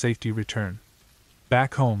sense of safety return.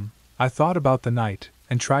 Back home, I thought about the night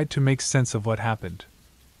and tried to make sense of what happened.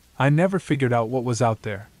 I never figured out what was out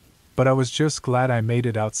there, but I was just glad I made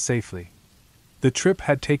it out safely. The trip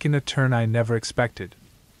had taken a turn I never expected.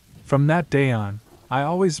 From that day on, I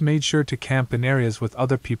always made sure to camp in areas with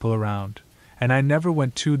other people around, and I never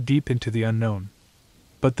went too deep into the unknown.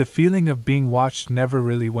 But the feeling of being watched never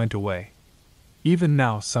really went away. Even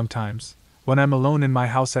now, sometimes, when I'm alone in my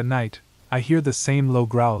house at night, I hear the same low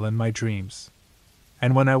growl in my dreams.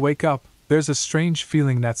 And when I wake up, there's a strange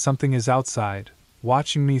feeling that something is outside,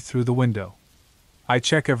 watching me through the window. I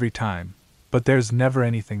check every time, but there's never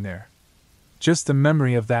anything there. Just the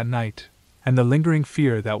memory of that night, and the lingering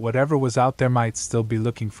fear that whatever was out there might still be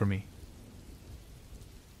looking for me.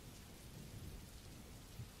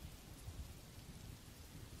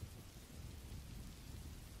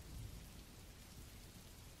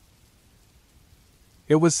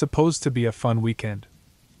 It was supposed to be a fun weekend.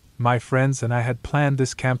 My friends and I had planned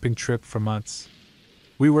this camping trip for months.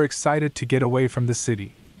 We were excited to get away from the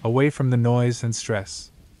city, away from the noise and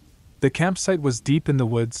stress. The campsite was deep in the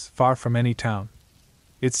woods, far from any town.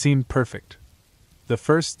 It seemed perfect. The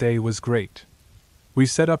first day was great. We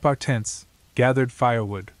set up our tents, gathered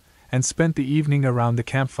firewood, and spent the evening around the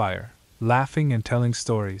campfire, laughing and telling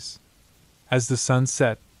stories. As the sun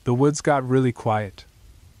set, the woods got really quiet.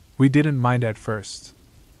 We didn't mind at first.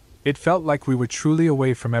 It felt like we were truly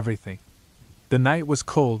away from everything. The night was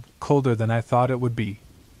cold, colder than I thought it would be.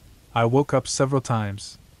 I woke up several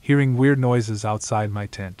times, hearing weird noises outside my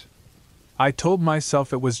tent. I told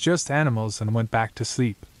myself it was just animals and went back to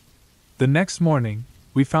sleep. The next morning,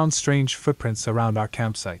 we found strange footprints around our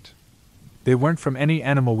campsite. They weren't from any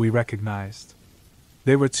animal we recognized.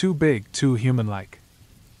 They were too big, too human-like.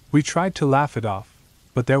 We tried to laugh it off,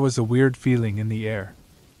 but there was a weird feeling in the air.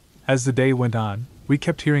 As the day went on, we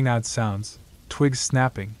kept hearing odd sounds, twigs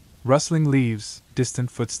snapping, rustling leaves, distant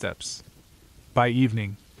footsteps. By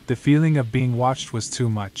evening, the feeling of being watched was too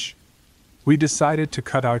much. We decided to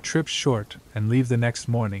cut our trip short and leave the next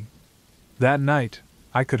morning. That night,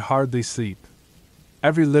 I could hardly sleep.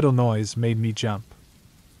 Every little noise made me jump.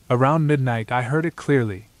 Around midnight I heard it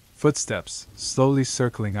clearly, footsteps slowly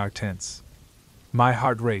circling our tents. My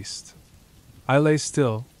heart raced. I lay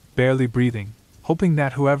still, barely breathing, hoping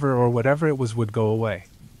that whoever or whatever it was would go away.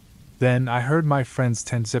 Then I heard my friend's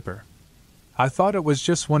tent zipper. I thought it was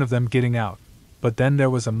just one of them getting out, but then there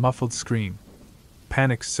was a muffled scream.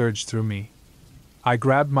 Panic surged through me. I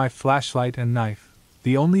grabbed my flashlight and knife,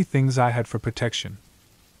 the only things I had for protection.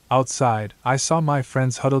 Outside, I saw my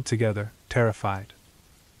friends huddled together, terrified.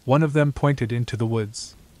 One of them pointed into the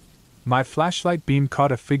woods. My flashlight beam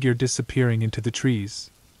caught a figure disappearing into the trees.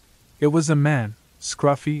 It was a man,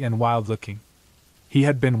 scruffy and wild-looking. He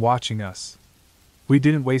had been watching us. We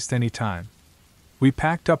didn't waste any time. We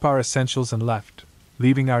packed up our essentials and left,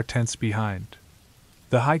 leaving our tents behind.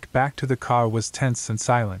 The hike back to the car was tense and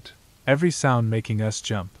silent, every sound making us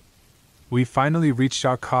jump. We finally reached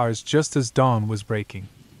our cars just as dawn was breaking.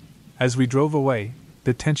 As we drove away,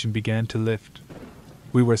 the tension began to lift.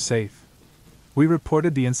 We were safe. We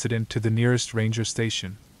reported the incident to the nearest ranger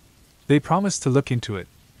station. They promised to look into it,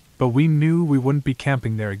 but we knew we wouldn't be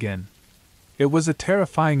camping there again. It was a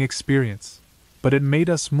terrifying experience, but it made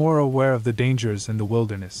us more aware of the dangers in the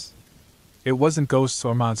wilderness. It wasn't ghosts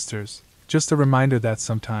or monsters, just a reminder that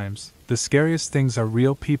sometimes the scariest things are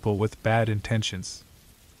real people with bad intentions.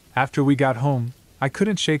 After we got home, I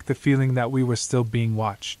couldn't shake the feeling that we were still being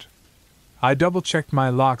watched. I double-checked my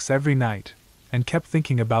locks every night and kept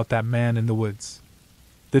thinking about that man in the woods.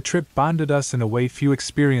 The trip bonded us in a way few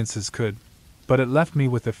experiences could, but it left me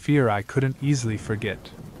with a fear I couldn't easily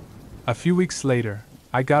forget. A few weeks later,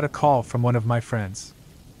 I got a call from one of my friends.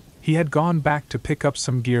 He had gone back to pick up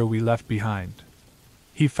some gear we left behind.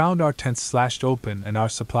 He found our tents slashed open and our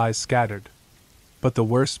supplies scattered. But the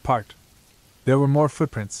worst part? There were more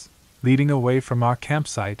footprints, leading away from our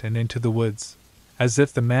campsite and into the woods, as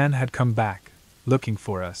if the man had come back, looking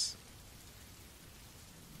for us.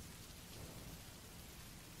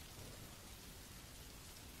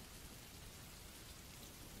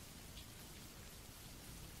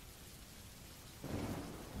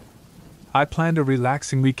 I planned a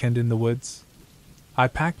relaxing weekend in the woods. I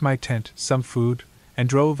packed my tent, some food, and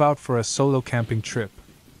drove out for a solo camping trip.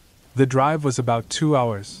 The drive was about 2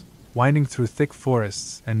 hours, winding through thick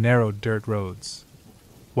forests and narrow dirt roads.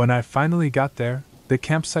 When I finally got there, the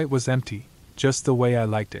campsite was empty, just the way I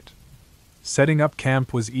liked it. Setting up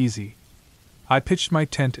camp was easy. I pitched my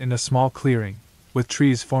tent in a small clearing, with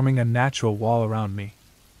trees forming a natural wall around me.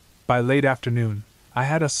 By late afternoon, I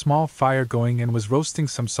had a small fire going and was roasting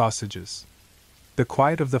some sausages. The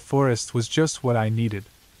quiet of the forest was just what I needed.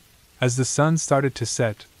 As the sun started to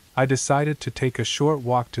set, I decided to take a short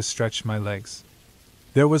walk to stretch my legs.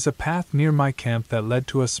 There was a path near my camp that led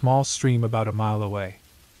to a small stream about a mile away.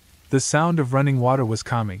 The sound of running water was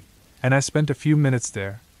calming, and I spent a few minutes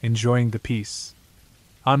there, enjoying the peace.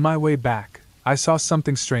 On my way back, I saw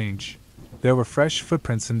something strange. There were fresh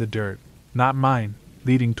footprints in the dirt, not mine,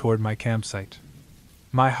 leading toward my campsite.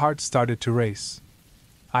 My heart started to race.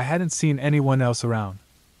 I hadn't seen anyone else around.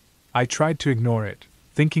 I tried to ignore it,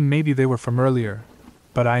 thinking maybe they were from earlier,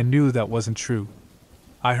 but I knew that wasn't true.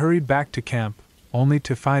 I hurried back to camp, only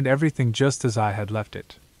to find everything just as I had left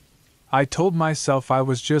it. I told myself I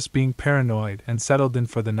was just being paranoid and settled in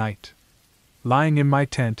for the night. Lying in my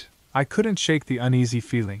tent, I couldn't shake the uneasy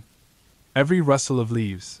feeling. Every rustle of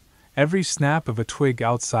leaves, every snap of a twig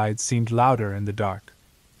outside seemed louder in the dark.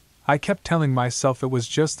 I kept telling myself it was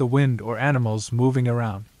just the wind or animals moving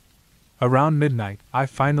around. Around midnight, I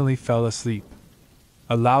finally fell asleep.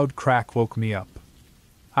 A loud crack woke me up.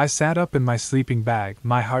 I sat up in my sleeping bag,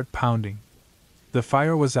 my heart pounding. The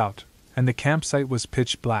fire was out, and the campsite was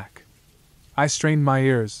pitch black. I strained my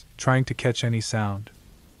ears, trying to catch any sound.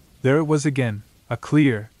 There it was again, a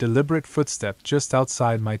clear, deliberate footstep just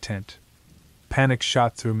outside my tent. Panic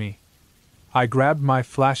shot through me. I grabbed my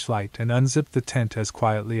flashlight and unzipped the tent as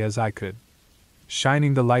quietly as I could.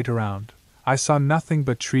 Shining the light around, I saw nothing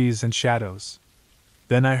but trees and shadows.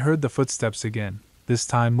 Then I heard the footsteps again, this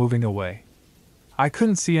time moving away. I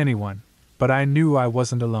couldn't see anyone, but I knew I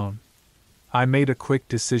wasn't alone. I made a quick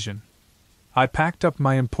decision. I packed up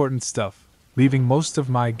my important stuff, leaving most of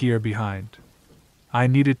my gear behind. I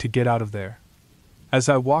needed to get out of there. As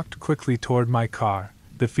I walked quickly toward my car,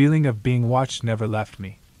 the feeling of being watched never left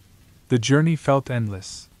me. The journey felt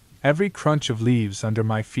endless, every crunch of leaves under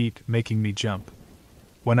my feet making me jump.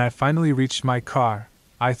 When I finally reached my car,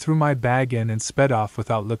 I threw my bag in and sped off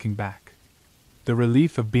without looking back. The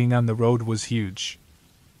relief of being on the road was huge.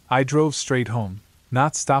 I drove straight home,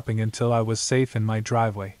 not stopping until I was safe in my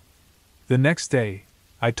driveway. The next day,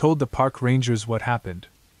 I told the park rangers what happened.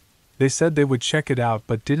 They said they would check it out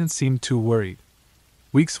but didn't seem too worried.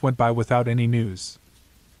 Weeks went by without any news.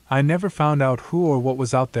 I never found out who or what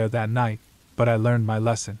was out there that night, but I learned my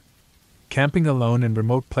lesson. Camping alone in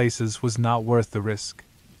remote places was not worth the risk.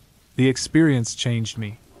 The experience changed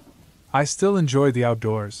me. I still enjoy the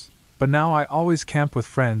outdoors, but now I always camp with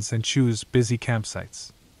friends and choose busy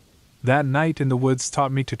campsites. That night in the woods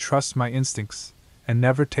taught me to trust my instincts and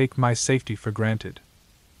never take my safety for granted.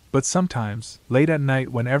 But sometimes, late at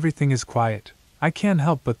night when everything is quiet, I can't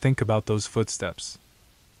help but think about those footsteps.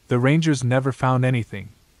 The rangers never found anything,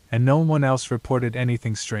 and no one else reported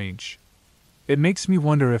anything strange. It makes me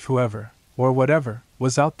wonder if whoever, or whatever,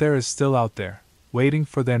 was out there is still out there, waiting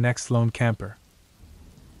for their next lone camper.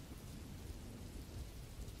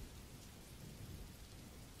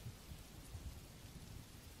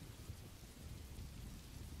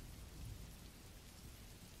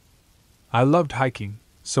 I loved hiking,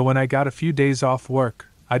 so when I got a few days off work,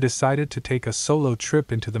 I decided to take a solo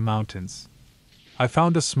trip into the mountains. I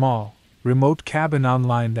found a small, remote cabin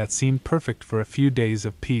online that seemed perfect for a few days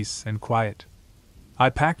of peace and quiet. I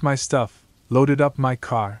packed my stuff, loaded up my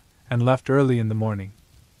car, and left early in the morning.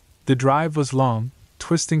 The drive was long,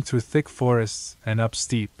 twisting through thick forests and up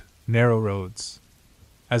steep, narrow roads.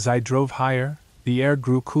 As I drove higher, the air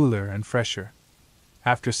grew cooler and fresher.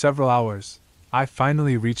 After several hours, I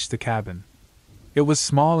finally reached the cabin. It was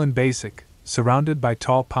small and basic, surrounded by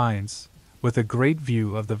tall pines, with a great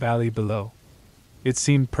view of the valley below. It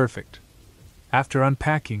seemed perfect. After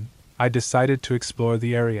unpacking, I decided to explore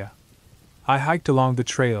the area. I hiked along the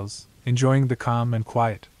trails, enjoying the calm and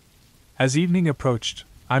quiet. As evening approached,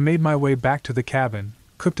 I made my way back to the cabin,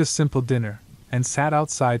 cooked a simple dinner, and sat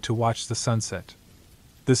outside to watch the sunset.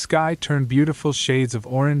 The sky turned beautiful shades of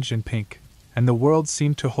orange and pink, and the world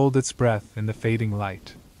seemed to hold its breath in the fading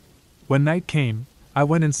light. When night came, I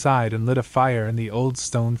went inside and lit a fire in the old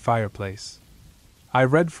stone fireplace. I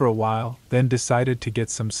read for a while, then decided to get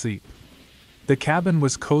some sleep. The cabin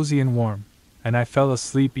was cozy and warm, and I fell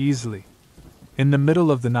asleep easily. In the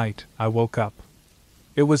middle of the night, I woke up.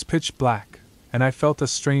 It was pitch black, and I felt a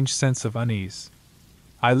strange sense of unease.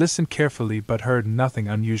 I listened carefully but heard nothing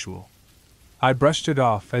unusual. I brushed it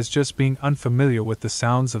off as just being unfamiliar with the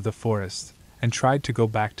sounds of the forest, and tried to go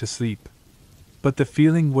back to sleep. But the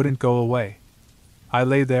feeling wouldn't go away. I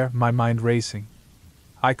lay there, my mind racing.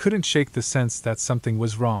 I couldn't shake the sense that something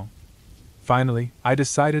was wrong. Finally, I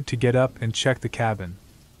decided to get up and check the cabin.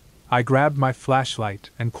 I grabbed my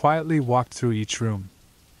flashlight and quietly walked through each room.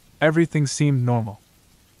 Everything seemed normal.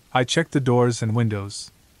 I checked the doors and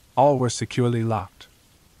windows. All were securely locked.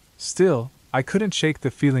 Still, I couldn't shake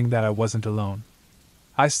the feeling that I wasn't alone.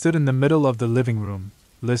 I stood in the middle of the living room,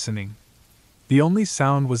 listening. The only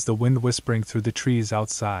sound was the wind whispering through the trees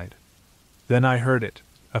outside. Then I heard it,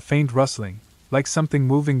 a faint rustling, like something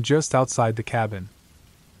moving just outside the cabin.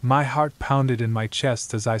 My heart pounded in my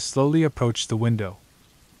chest as I slowly approached the window.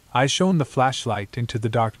 I shone the flashlight into the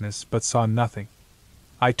darkness but saw nothing.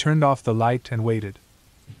 I turned off the light and waited.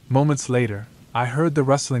 Moments later, I heard the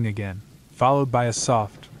rustling again, followed by a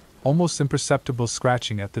soft, almost imperceptible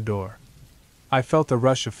scratching at the door. I felt a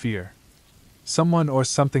rush of fear. Someone or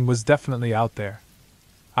something was definitely out there.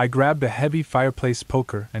 I grabbed a heavy fireplace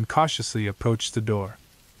poker and cautiously approached the door.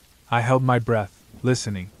 I held my breath,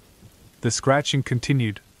 listening. The scratching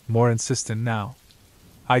continued, more insistent now.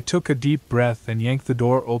 I took a deep breath and yanked the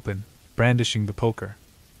door open, brandishing the poker.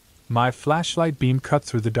 My flashlight beam cut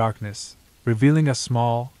through the darkness, revealing a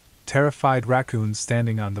small, terrified raccoon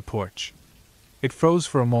standing on the porch. It froze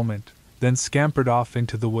for a moment, then scampered off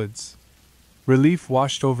into the woods. Relief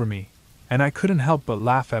washed over me, and I couldn't help but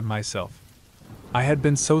laugh at myself. I had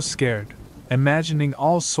been so scared, imagining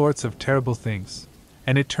all sorts of terrible things,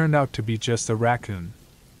 and it turned out to be just a raccoon.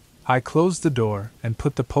 I closed the door and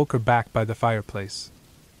put the poker back by the fireplace.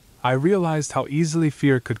 I realized how easily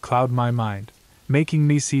fear could cloud my mind, making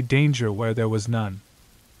me see danger where there was none.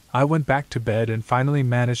 I went back to bed and finally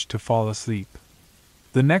managed to fall asleep.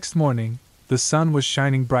 The next morning, the sun was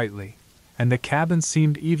shining brightly, and the cabin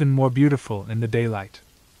seemed even more beautiful in the daylight.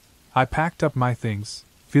 I packed up my things,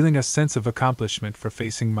 feeling a sense of accomplishment for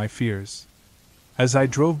facing my fears. As I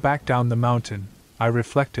drove back down the mountain, I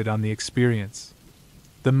reflected on the experience.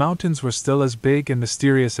 The mountains were still as big and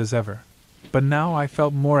mysterious as ever, but now I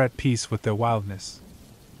felt more at peace with their wildness.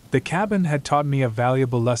 The cabin had taught me a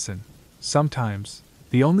valuable lesson. Sometimes,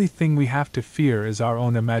 the only thing we have to fear is our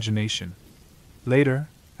own imagination. Later,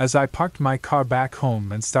 as I parked my car back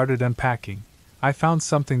home and started unpacking, I found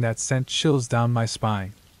something that sent chills down my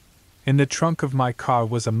spine. In the trunk of my car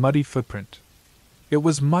was a muddy footprint. It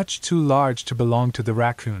was much too large to belong to the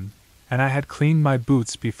raccoon, and I had cleaned my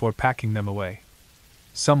boots before packing them away.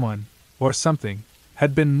 Someone, or something,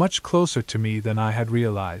 had been much closer to me than I had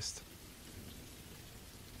realized.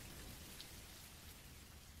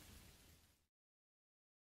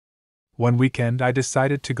 One weekend I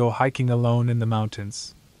decided to go hiking alone in the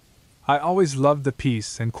mountains. I always loved the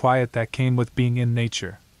peace and quiet that came with being in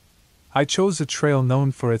nature. I chose a trail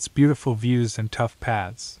known for its beautiful views and tough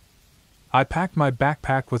paths. I packed my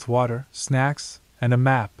backpack with water, snacks, and a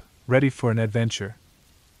map, ready for an adventure.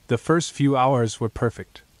 The first few hours were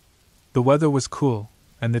perfect. The weather was cool,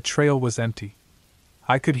 and the trail was empty.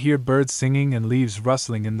 I could hear birds singing and leaves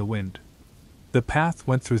rustling in the wind. The path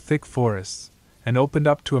went through thick forests, and opened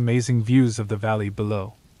up to amazing views of the valley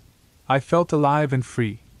below. I felt alive and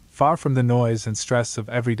free, far from the noise and stress of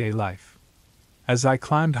everyday life. As I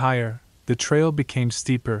climbed higher, the trail became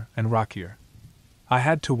steeper and rockier. I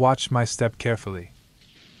had to watch my step carefully.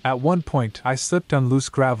 At one point I slipped on loose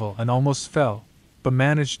gravel and almost fell, but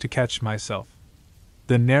managed to catch myself.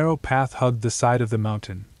 The narrow path hugged the side of the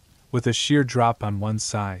mountain, with a sheer drop on one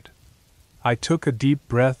side. I took a deep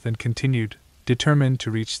breath and continued, determined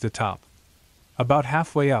to reach the top. About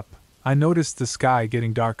halfway up, I noticed the sky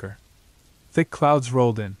getting darker. Thick clouds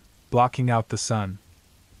rolled in, blocking out the sun.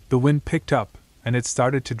 The wind picked up, and it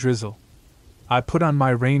started to drizzle. I put on my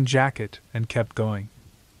rain jacket and kept going.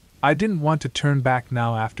 I didn't want to turn back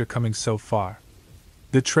now after coming so far.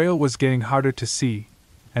 The trail was getting harder to see,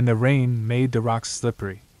 and the rain made the rocks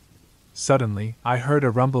slippery. Suddenly, I heard a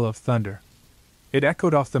rumble of thunder. It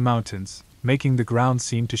echoed off the mountains, making the ground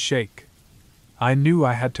seem to shake. I knew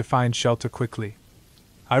I had to find shelter quickly.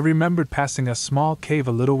 I remembered passing a small cave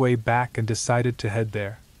a little way back and decided to head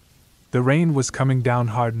there. The rain was coming down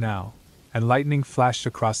hard now, and lightning flashed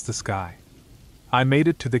across the sky. I made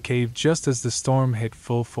it to the cave just as the storm hit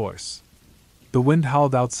full force. The wind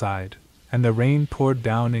howled outside, and the rain poured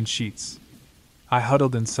down in sheets. I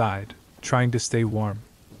huddled inside, trying to stay warm.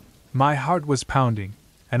 My heart was pounding,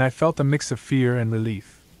 and I felt a mix of fear and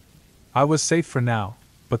relief. I was safe for now,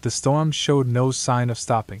 but the storm showed no sign of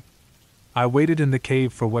stopping. I waited in the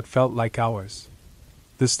cave for what felt like hours.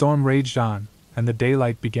 The storm raged on, and the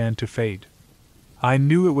daylight began to fade. I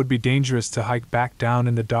knew it would be dangerous to hike back down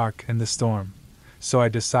in the dark and the storm, so I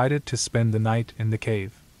decided to spend the night in the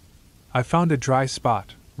cave. I found a dry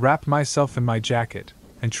spot, wrapped myself in my jacket,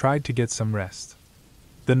 and tried to get some rest.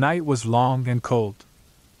 The night was long and cold.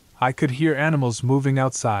 I could hear animals moving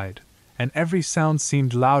outside, and every sound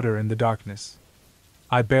seemed louder in the darkness.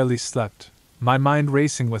 I barely slept, my mind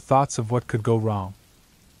racing with thoughts of what could go wrong.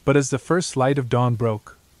 But as the first light of dawn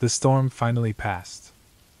broke, the storm finally passed.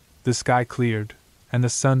 The sky cleared, and the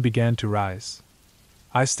sun began to rise.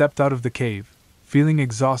 I stepped out of the cave, feeling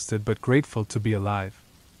exhausted but grateful to be alive.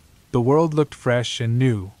 The world looked fresh and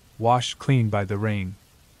new, washed clean by the rain.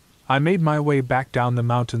 I made my way back down the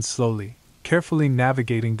mountain slowly, carefully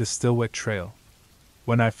navigating the still wet trail.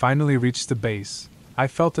 When I finally reached the base, I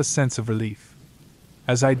felt a sense of relief.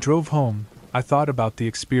 As I drove home, I thought about the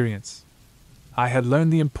experience. I had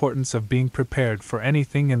learned the importance of being prepared for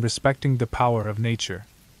anything and respecting the power of nature.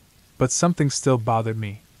 But something still bothered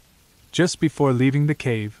me. Just before leaving the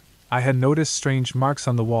cave, I had noticed strange marks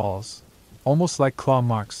on the walls, almost like claw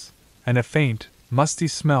marks, and a faint, musty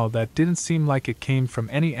smell that didn't seem like it came from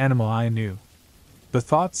any animal I knew. The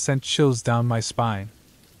thought sent chills down my spine.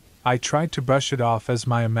 I tried to brush it off as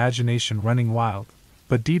my imagination running wild,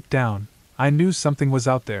 but deep down, I knew something was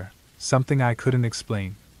out there, something I couldn't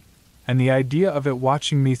explain. And the idea of it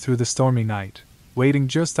watching me through the stormy night, waiting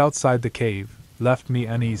just outside the cave, left me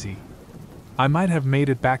uneasy. I might have made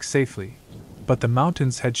it back safely, but the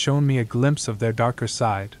mountains had shown me a glimpse of their darker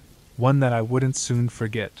side, one that I wouldn't soon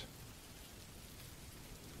forget.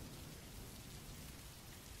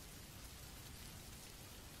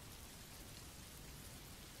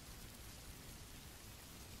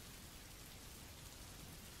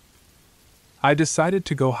 I decided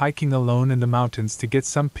to go hiking alone in the mountains to get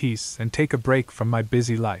some peace and take a break from my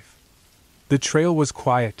busy life. The trail was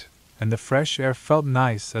quiet, and the fresh air felt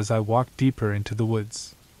nice as I walked deeper into the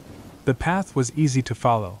woods. The path was easy to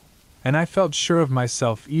follow, and I felt sure of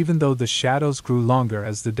myself even though the shadows grew longer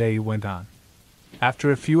as the day went on.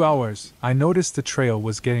 After a few hours, I noticed the trail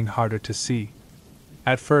was getting harder to see.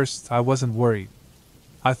 At first, I wasn't worried.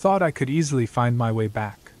 I thought I could easily find my way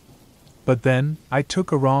back. But then, I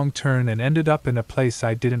took a wrong turn and ended up in a place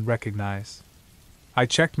I didn't recognize. I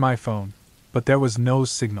checked my phone, but there was no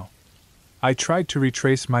signal. I tried to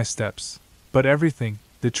retrace my steps, but everything,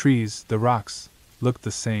 the trees, the rocks, looked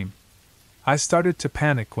the same. I started to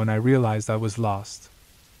panic when I realized I was lost.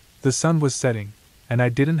 The sun was setting, and I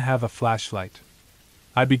didn't have a flashlight.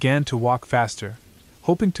 I began to walk faster,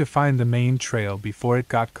 hoping to find the main trail before it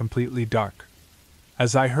got completely dark.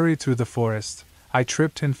 As I hurried through the forest, I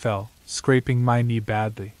tripped and fell, scraping my knee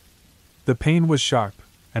badly. The pain was sharp,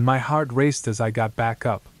 and my heart raced as I got back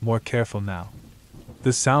up, more careful now.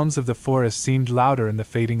 The sounds of the forest seemed louder in the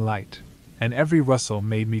fading light, and every rustle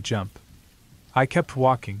made me jump. I kept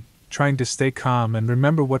walking, trying to stay calm and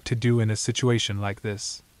remember what to do in a situation like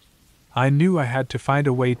this. I knew I had to find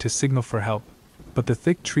a way to signal for help, but the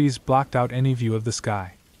thick trees blocked out any view of the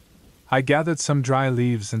sky. I gathered some dry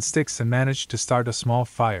leaves and sticks and managed to start a small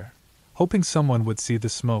fire, hoping someone would see the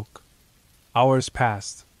smoke. Hours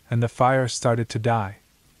passed, and the fire started to die.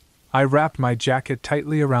 I wrapped my jacket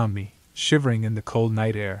tightly around me, shivering in the cold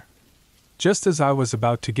night air. Just as I was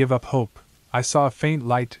about to give up hope, I saw a faint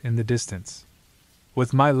light in the distance.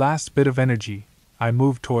 With my last bit of energy, I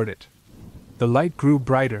moved toward it. The light grew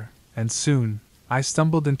brighter, and soon, I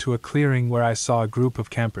stumbled into a clearing where I saw a group of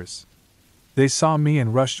campers. They saw me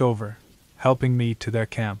and rushed over, helping me to their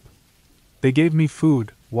camp. They gave me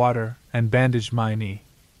food, water, and bandaged my knee.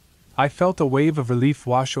 I felt a wave of relief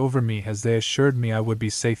wash over me as they assured me I would be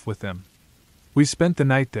safe with them. We spent the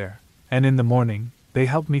night there, and in the morning, they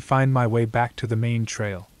helped me find my way back to the main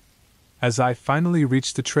trail. As I finally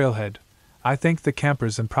reached the trailhead, I thanked the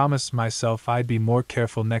campers and promised myself I'd be more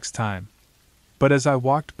careful next time. But as I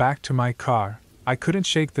walked back to my car, I couldn't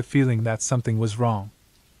shake the feeling that something was wrong.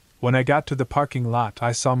 When I got to the parking lot,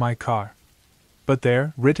 I saw my car. But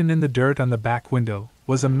there, written in the dirt on the back window,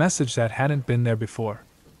 was a message that hadn't been there before.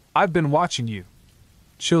 "I've been watching you."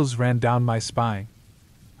 Chills ran down my spine.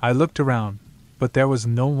 I looked around, but there was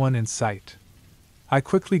no one in sight. I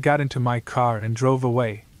quickly got into my car and drove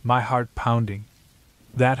away, my heart pounding.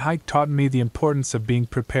 That hike taught me the importance of being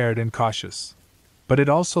prepared and cautious. But it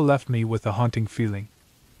also left me with a haunting feeling.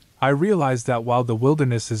 I realized that while the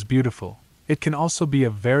wilderness is beautiful, it can also be a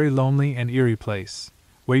very lonely and eerie place,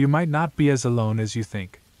 where you might not be as alone as you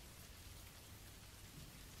think.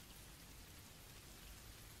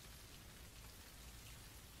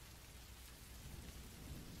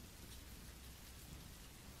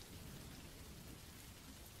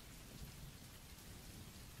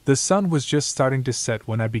 The sun was just starting to set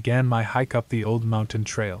when I began my hike up the old mountain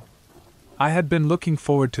trail. I had been looking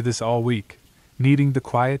forward to this all week, needing the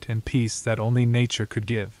quiet and peace that only nature could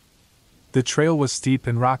give. The trail was steep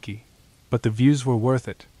and rocky, but the views were worth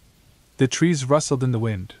it. The trees rustled in the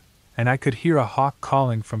wind, and I could hear a hawk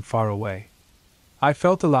calling from far away. I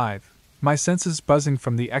felt alive, my senses buzzing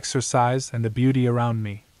from the exercise and the beauty around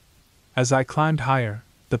me. As I climbed higher,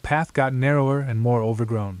 the path got narrower and more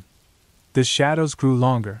overgrown. The shadows grew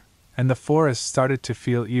longer, and the forest started to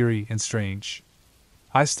feel eerie and strange.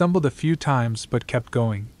 I stumbled a few times but kept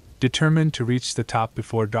going, determined to reach the top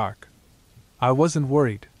before dark. I wasn't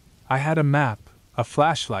worried. I had a map, a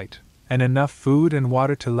flashlight, and enough food and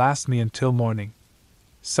water to last me until morning.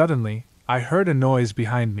 Suddenly, I heard a noise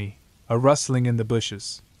behind me, a rustling in the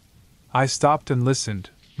bushes. I stopped and listened,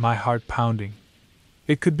 my heart pounding.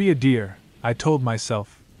 It could be a deer, I told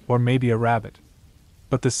myself, or maybe a rabbit.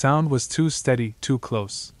 But the sound was too steady, too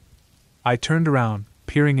close. I turned around,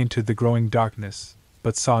 peering into the growing darkness,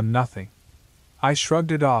 but saw nothing. I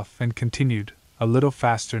shrugged it off and continued, a little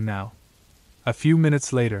faster now. A few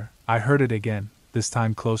minutes later, I heard it again, this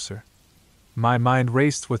time closer. My mind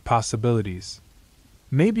raced with possibilities.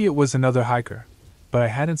 Maybe it was another hiker, but I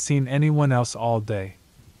hadn't seen anyone else all day.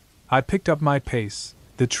 I picked up my pace,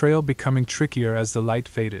 the trail becoming trickier as the light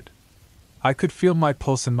faded. I could feel my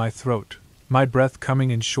pulse in my throat, my breath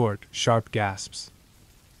coming in short, sharp gasps.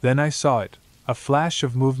 Then I saw it, a flash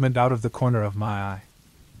of movement out of the corner of my eye.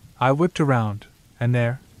 I whipped around, and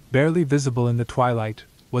there, barely visible in the twilight,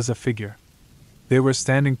 was a figure. They were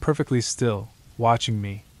standing perfectly still, watching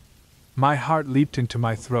me. My heart leaped into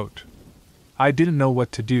my throat. I didn't know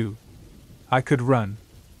what to do. I could run,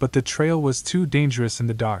 but the trail was too dangerous in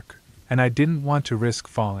the dark, and I didn't want to risk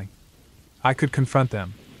falling. I could confront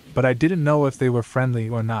them, but I didn't know if they were friendly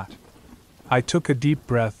or not. I took a deep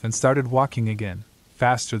breath and started walking again,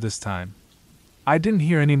 faster this time. I didn't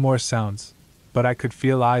hear any more sounds, but I could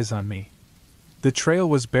feel eyes on me. The trail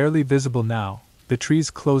was barely visible now, the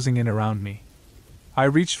trees closing in around me. I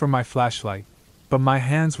reached for my flashlight, but my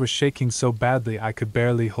hands were shaking so badly I could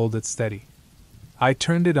barely hold it steady. I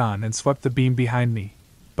turned it on and swept the beam behind me,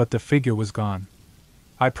 but the figure was gone.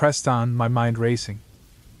 I pressed on, my mind racing.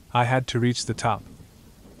 I had to reach the top.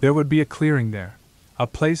 There would be a clearing there, a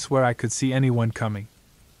place where I could see anyone coming.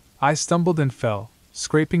 I stumbled and fell,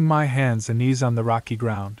 scraping my hands and knees on the rocky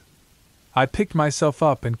ground. I picked myself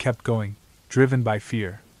up and kept going, driven by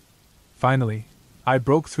fear. Finally, I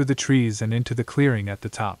broke through the trees and into the clearing at the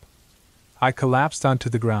top. I collapsed onto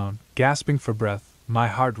the ground, gasping for breath, my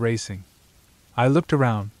heart racing. I looked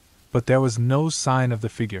around, but there was no sign of the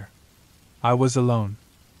figure. I was alone,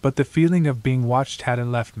 but the feeling of being watched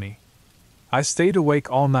hadn't left me. I stayed awake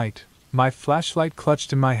all night, my flashlight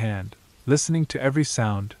clutched in my hand, listening to every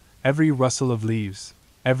sound, every rustle of leaves,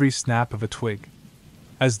 every snap of a twig.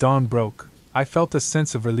 As dawn broke, I felt a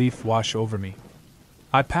sense of relief wash over me.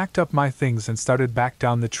 I packed up my things and started back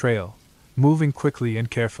down the trail, moving quickly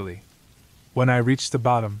and carefully. When I reached the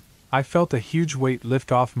bottom, I felt a huge weight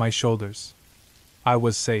lift off my shoulders. I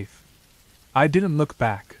was safe. I didn't look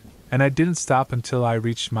back, and I didn't stop until I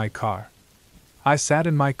reached my car. I sat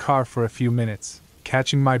in my car for a few minutes,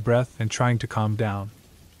 catching my breath and trying to calm down.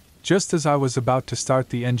 Just as I was about to start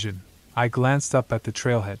the engine, I glanced up at the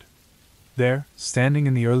trailhead. There, standing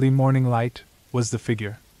in the early morning light, was the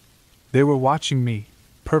figure. They were watching me,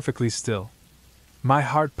 perfectly still. My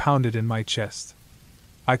heart pounded in my chest.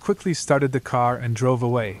 I quickly started the car and drove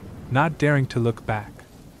away, not daring to look back.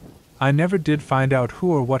 I never did find out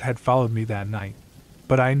who or what had followed me that night,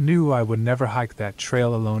 but I knew I would never hike that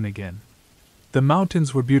trail alone again. The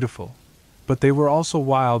mountains were beautiful, but they were also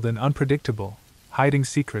wild and unpredictable, hiding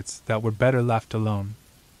secrets that were better left alone.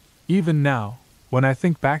 Even now, when I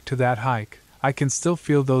think back to that hike, I can still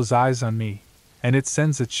feel those eyes on me, and it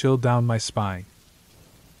sends a chill down my spine.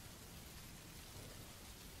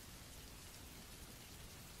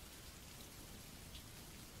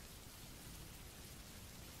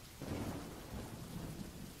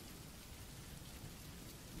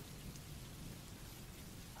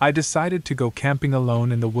 I decided to go camping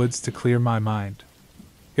alone in the woods to clear my mind.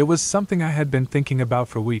 It was something I had been thinking about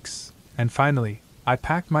for weeks, and finally, I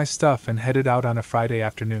packed my stuff and headed out on a Friday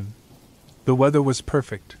afternoon. The weather was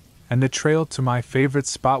perfect, and the trail to my favorite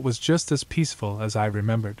spot was just as peaceful as I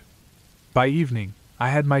remembered. By evening, I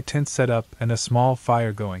had my tent set up and a small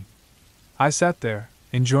fire going. I sat there,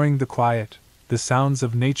 enjoying the quiet, the sounds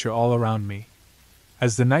of nature all around me.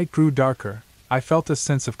 As the night grew darker, I felt a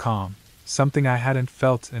sense of calm, something I hadn't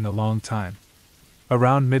felt in a long time.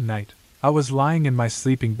 Around midnight, I was lying in my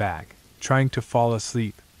sleeping bag, trying to fall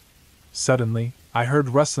asleep. Suddenly, I heard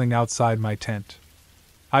rustling outside my tent.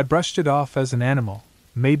 I brushed it off as an animal,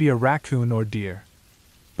 maybe a raccoon or deer.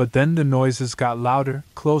 But then the noises got louder,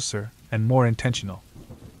 closer, and more intentional.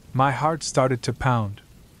 My heart started to pound.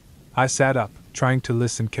 I sat up, trying to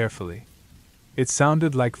listen carefully. It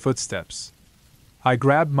sounded like footsteps. I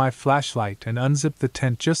grabbed my flashlight and unzipped the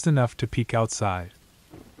tent just enough to peek outside.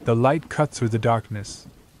 The light cut through the darkness,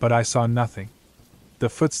 but I saw nothing. The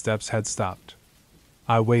footsteps had stopped.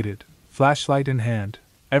 I waited, flashlight in hand,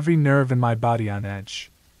 every nerve in my body on edge.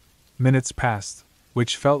 Minutes passed,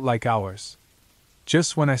 which felt like hours.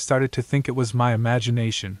 Just when I started to think it was my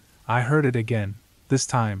imagination, I heard it again, this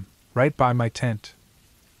time, right by my tent.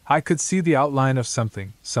 I could see the outline of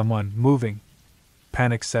someone, moving.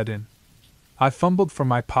 Panic set in. I fumbled for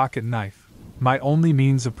my pocket knife, my only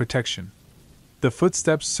means of protection. The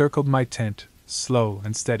footsteps circled my tent, slow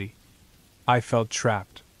and steady. I felt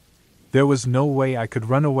trapped. There was no way I could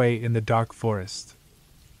run away in the dark forest.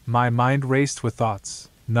 My mind raced with thoughts,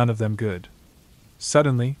 none of them good.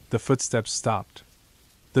 Suddenly, the footsteps stopped.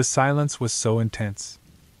 The silence was so intense.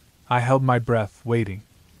 I held my breath, waiting.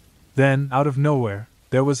 Then, out of nowhere,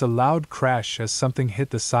 there was a loud crash as something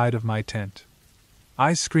hit the side of my tent.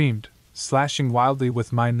 I screamed, slashing wildly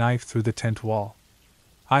with my knife through the tent wall.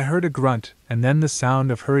 I heard a grunt and then the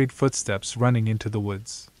sound of hurried footsteps running into the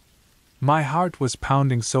woods. My heart was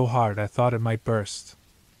pounding so hard I thought it might burst.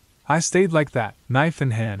 I stayed like that, knife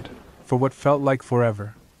in hand, for what felt like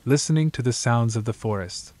forever, listening to the sounds of the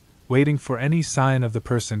forest, waiting for any sign of the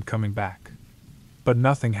person coming back. But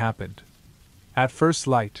nothing happened. At first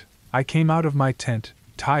light, I came out of my tent,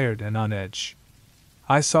 tired and on edge.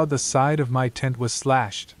 I saw the side of my tent was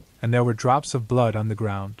slashed, and there were drops of blood on the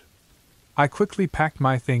ground. I quickly packed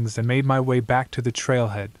my things and made my way back to the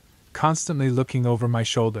trailhead, constantly looking over my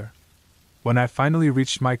shoulder. When I finally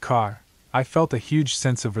reached my car, I felt a huge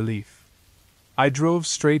sense of relief. I drove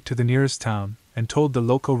straight to the nearest town and told the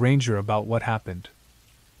local ranger about what happened.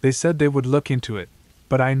 They said they would look into it,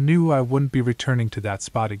 but I knew I wouldn't be returning to that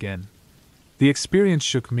spot again. The experience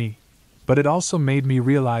shook me, but it also made me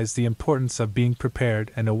realize the importance of being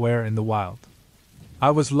prepared and aware in the wild. I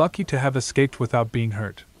was lucky to have escaped without being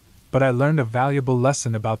hurt, but I learned a valuable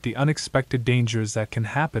lesson about the unexpected dangers that can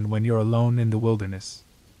happen when you're alone in the wilderness.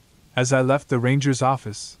 As I left the ranger's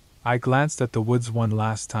office, I glanced at the woods one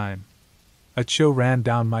last time. A chill ran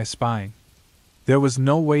down my spine. There was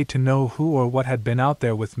no way to know who or what had been out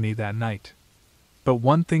there with me that night. But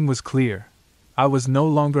one thing was clear: I was no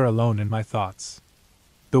longer alone in my thoughts.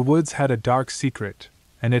 The woods had a dark secret,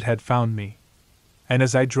 and it had found me. And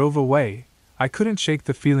as I drove away, I couldn't shake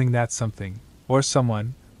the feeling that something, or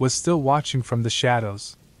someone, was still watching from the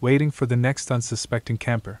shadows, waiting for the next unsuspecting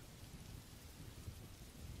camper.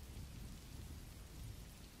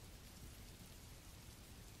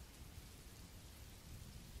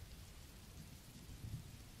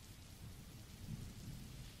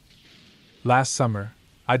 Last summer,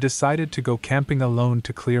 I decided to go camping alone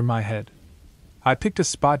to clear my head. I picked a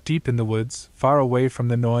spot deep in the woods, far away from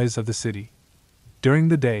the noise of the city. During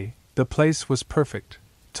the day, the place was perfect: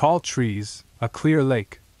 tall trees, a clear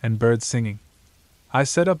lake, and birds singing. I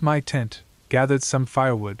set up my tent, gathered some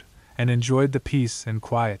firewood, and enjoyed the peace and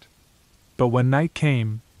quiet. But when night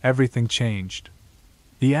came, everything changed.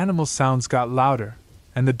 The animal sounds got louder,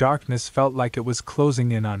 and the darkness felt like it was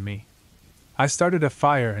closing in on me. I started a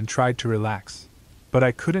fire and tried to relax, but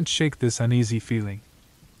I couldn't shake this uneasy feeling.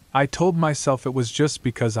 I told myself it was just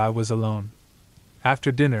because I was alone.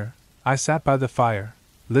 After dinner, I sat by the fire,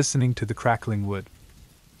 listening to the crackling wood.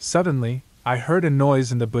 Suddenly, I heard a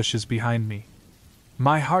noise in the bushes behind me.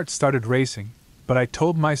 My heart started racing, but I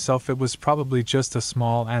told myself it was probably just a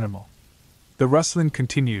small animal. The rustling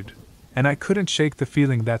continued, and I couldn't shake the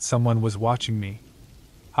feeling that someone was watching me.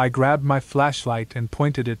 I grabbed my flashlight and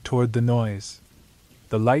pointed it toward the noise.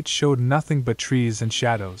 The light showed nothing but trees and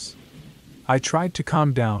shadows. I tried to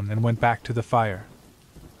calm down and went back to the fire.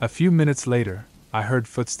 A few minutes later, I heard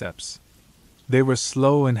footsteps. They were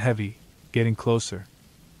slow and heavy, getting closer.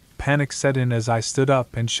 Panic set in as I stood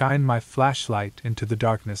up and shined my flashlight into the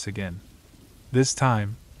darkness again. This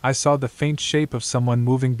time, I saw the faint shape of someone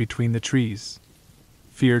moving between the trees.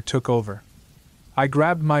 Fear took over. I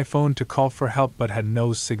grabbed my phone to call for help but had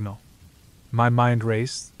no signal. My mind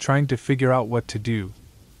raced, trying to figure out what to do.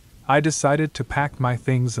 I decided to pack my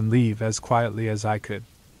things and leave as quietly as I could.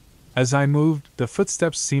 As I moved, the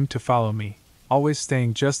footsteps seemed to follow me, always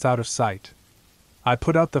staying just out of sight. I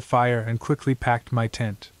put out the fire and quickly packed my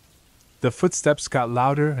tent. The footsteps got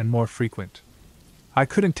louder and more frequent. I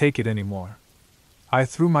couldn't take it anymore. I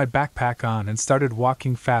threw my backpack on and started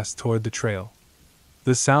walking fast toward the trail.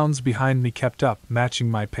 The sounds behind me kept up, matching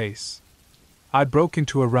my pace. I broke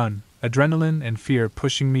into a run, adrenaline and fear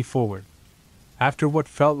pushing me forward. After what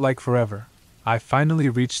felt like forever, I finally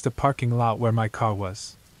reached the parking lot where my car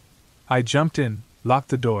was. I jumped in, locked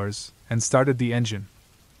the doors, and started the engine.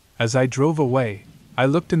 As I drove away, I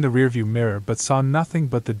looked in the rearview mirror but saw nothing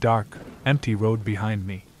but the dark, empty road behind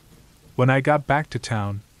me. When I got back to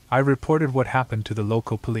town, I reported what happened to the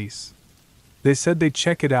local police. They said they'd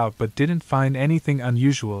check it out but didn't find anything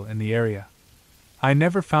unusual in the area. I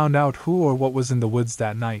never found out who or what was in the woods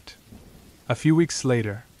that night. A few weeks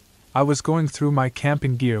later, I was going through my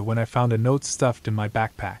camping gear when I found a note stuffed in my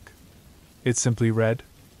backpack. It simply read,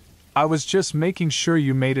 "I was just making sure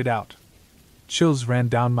you made it out." Chills ran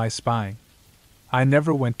down my spine. I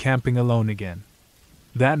never went camping alone again.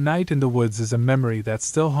 That night in the woods is a memory that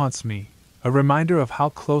still haunts me, a reminder of how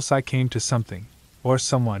close I came to something, or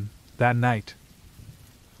someone, that night.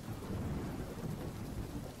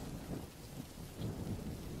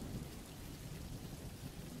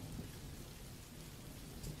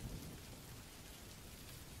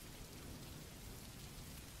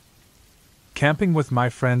 Camping with my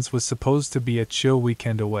friends was supposed to be a chill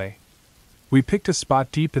weekend away. We picked a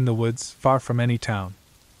spot deep in the woods, far from any town.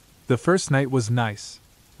 The first night was nice,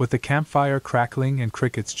 with the campfire crackling and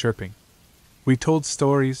crickets chirping. We told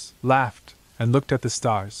stories, laughed, and looked at the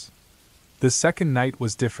stars. The second night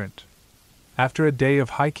was different. After a day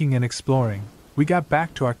of hiking and exploring, we got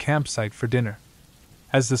back to our campsite for dinner.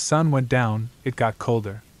 As the sun went down, it got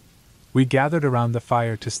colder. We gathered around the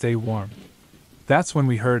fire to stay warm. That's when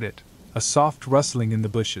we heard it, a soft rustling in the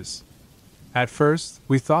bushes. At first,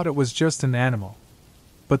 we thought it was just an animal.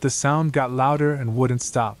 But the sound got louder and wouldn't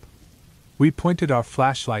stop. We pointed our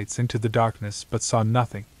flashlights into the darkness but saw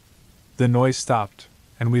nothing. The noise stopped,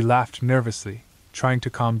 and we laughed nervously, trying to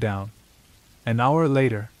calm down. An hour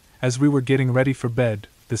later, as we were getting ready for bed,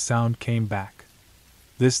 the sound came back.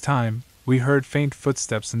 This time, we heard faint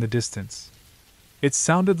footsteps in the distance. It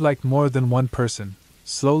sounded like more than one person,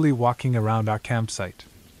 slowly walking around our campsite.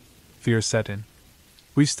 Fear set in.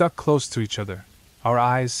 We stuck close to each other, our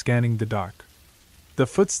eyes scanning the dark. The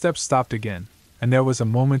footsteps stopped again, and there was a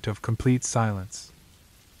moment of complete silence.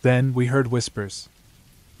 Then we heard whispers.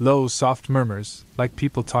 Low, soft murmurs, like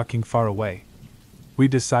people talking far away. We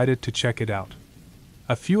decided to check it out.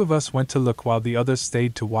 A few of us went to look while the others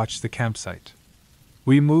stayed to watch the campsite.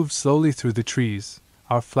 We moved slowly through the trees,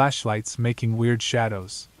 our flashlights making weird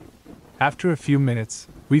shadows. After a few minutes,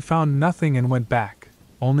 we found nothing and went back,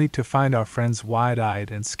 only to find our friends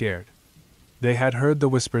wide-eyed and scared. They had heard the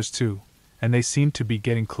whispers too, and they seemed to be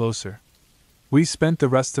getting closer. We spent the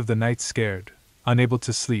rest of the night scared, unable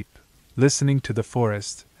to sleep, listening to the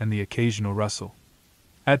forest and the occasional rustle.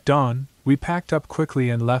 At dawn, we packed up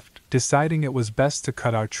quickly and left, deciding it was best to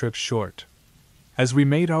cut our trip short. As we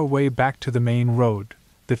made our way back to the main road,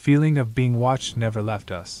 the feeling of being watched never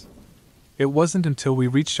left us. It wasn't until we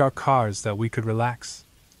reached our cars that we could relax.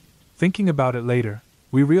 Thinking about it later,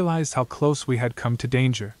 we realized how close we had come to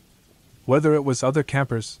danger. Whether it was other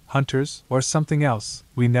campers, hunters, or something else,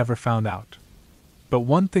 we never found out. But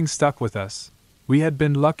one thing stuck with us: we had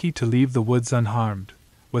been lucky to leave the woods unharmed,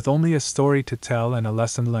 with only a story to tell and a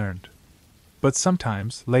lesson learned. But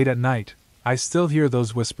sometimes, late at night, I still hear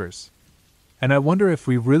those whispers. And I wonder if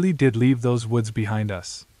we really did leave those woods behind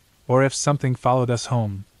us, or if something followed us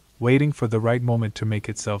home, waiting for the right moment to make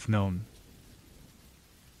itself known.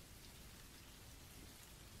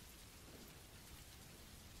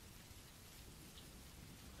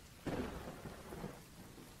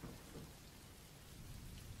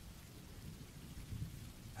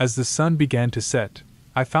 As the sun began to set,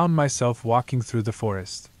 I found myself walking through the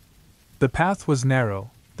forest. The path was narrow,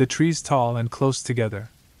 the trees tall and close together,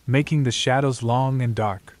 making the shadows long and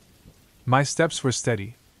dark. My steps were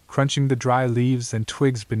steady, crunching the dry leaves and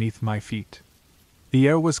twigs beneath my feet. The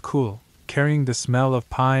air was cool, carrying the smell of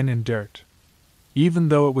pine and dirt. Even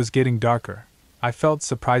though it was getting darker, I felt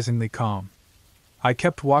surprisingly calm. I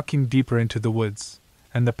kept walking deeper into the woods,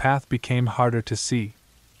 and the path became harder to see.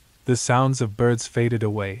 The sounds of birds faded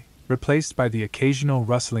away, replaced by the occasional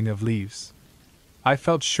rustling of leaves. I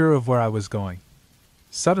felt sure of where I was going.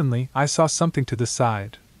 Suddenly, I saw something to the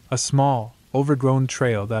side, a small, overgrown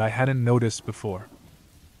trail that I hadn't noticed before.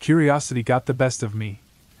 Curiosity got the best of me,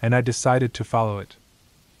 and I decided to follow it.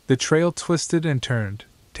 The trail twisted and turned,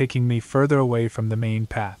 taking me further away from the main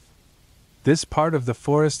path. This part of the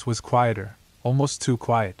forest was quieter, almost too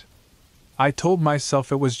quiet. I told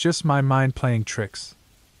myself it was just my mind playing tricks,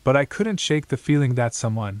 but I couldn't shake the feeling that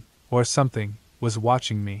someone, or something, was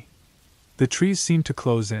watching me. The trees seemed to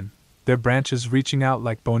close in, their branches reaching out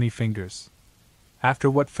like bony fingers. After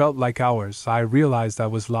what felt like hours, I realized I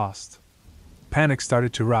was lost. Panic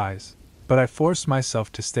started to rise, but I forced myself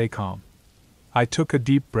to stay calm. I took a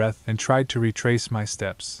deep breath and tried to retrace my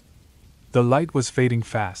steps. The light was fading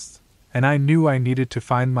fast, and I knew I needed to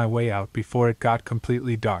find my way out before it got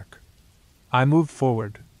completely dark. I moved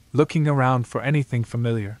forward, looking around for anything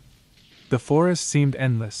familiar. The forest seemed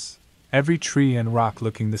endless, every tree and rock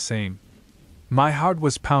looking the same. My heart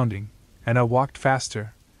was pounding, and I walked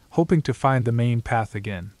faster, hoping to find the main path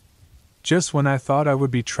again. Just when I thought I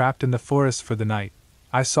would be trapped in the forest for the night,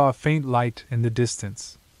 I saw a faint light in the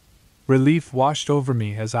distance. Relief washed over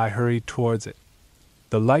me as I hurried towards it.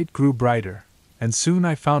 The light grew brighter, and soon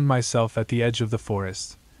I found myself at the edge of the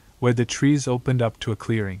forest, where the trees opened up to a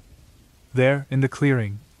clearing. There, in the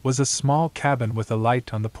clearing, was a small cabin with a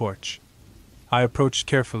light on the porch. I approached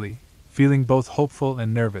carefully, feeling both hopeful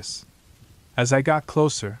and nervous. As I got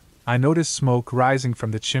closer, I noticed smoke rising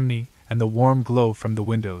from the chimney and the warm glow from the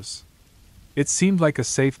windows. It seemed like a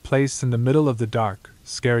safe place in the middle of the dark,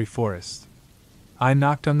 scary forest. I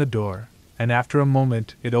knocked on the door, and after a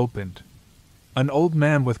moment it opened. An old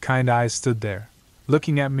man with kind eyes stood there,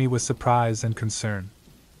 looking at me with surprise and concern.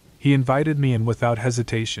 He invited me in without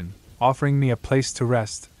hesitation, offering me a place to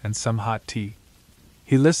rest and some hot tea.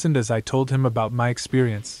 He listened as I told him about my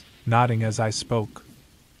experience, nodding as I spoke.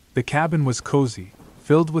 The cabin was cozy,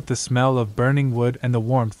 filled with the smell of burning wood and the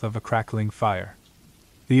warmth of a crackling fire.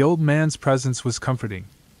 The old man's presence was comforting,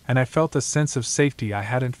 and I felt a sense of safety I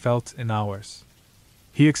hadn't felt in hours.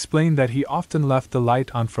 He explained that he often left the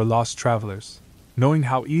light on for lost travelers, knowing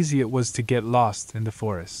how easy it was to get lost in the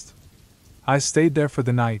forest. I stayed there for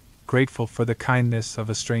the night, grateful for the kindness of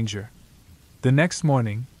a stranger. The next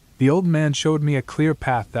morning, the old man showed me a clear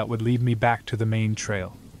path that would lead me back to the main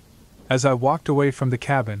trail. As I walked away from the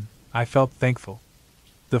cabin, I felt thankful.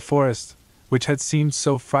 The forest, which had seemed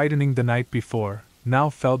so frightening the night before, now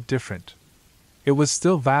felt different. It was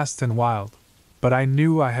still vast and wild, but I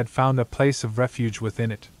knew I had found a place of refuge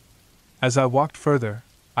within it. As I walked further,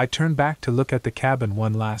 I turned back to look at the cabin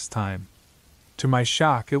one last time. To my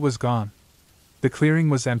shock, it was gone. The clearing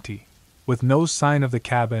was empty, with no sign of the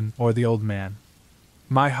cabin or the old man.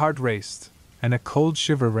 My heart raced, and a cold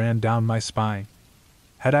shiver ran down my spine.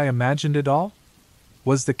 Had I imagined it all?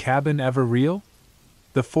 Was the cabin ever real?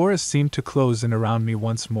 The forest seemed to close in around me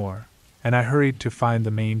once more, and I hurried to find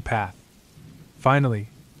the main path. Finally,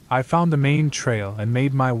 I found the main trail and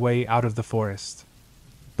made my way out of the forest.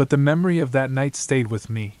 But the memory of that night stayed with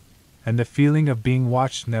me, and the feeling of being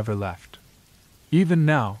watched never left. Even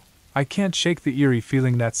now, I can't shake the eerie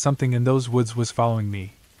feeling that something in those woods was following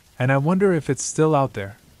me, and I wonder if it's still out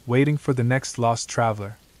there, waiting for the next lost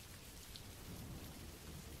traveler.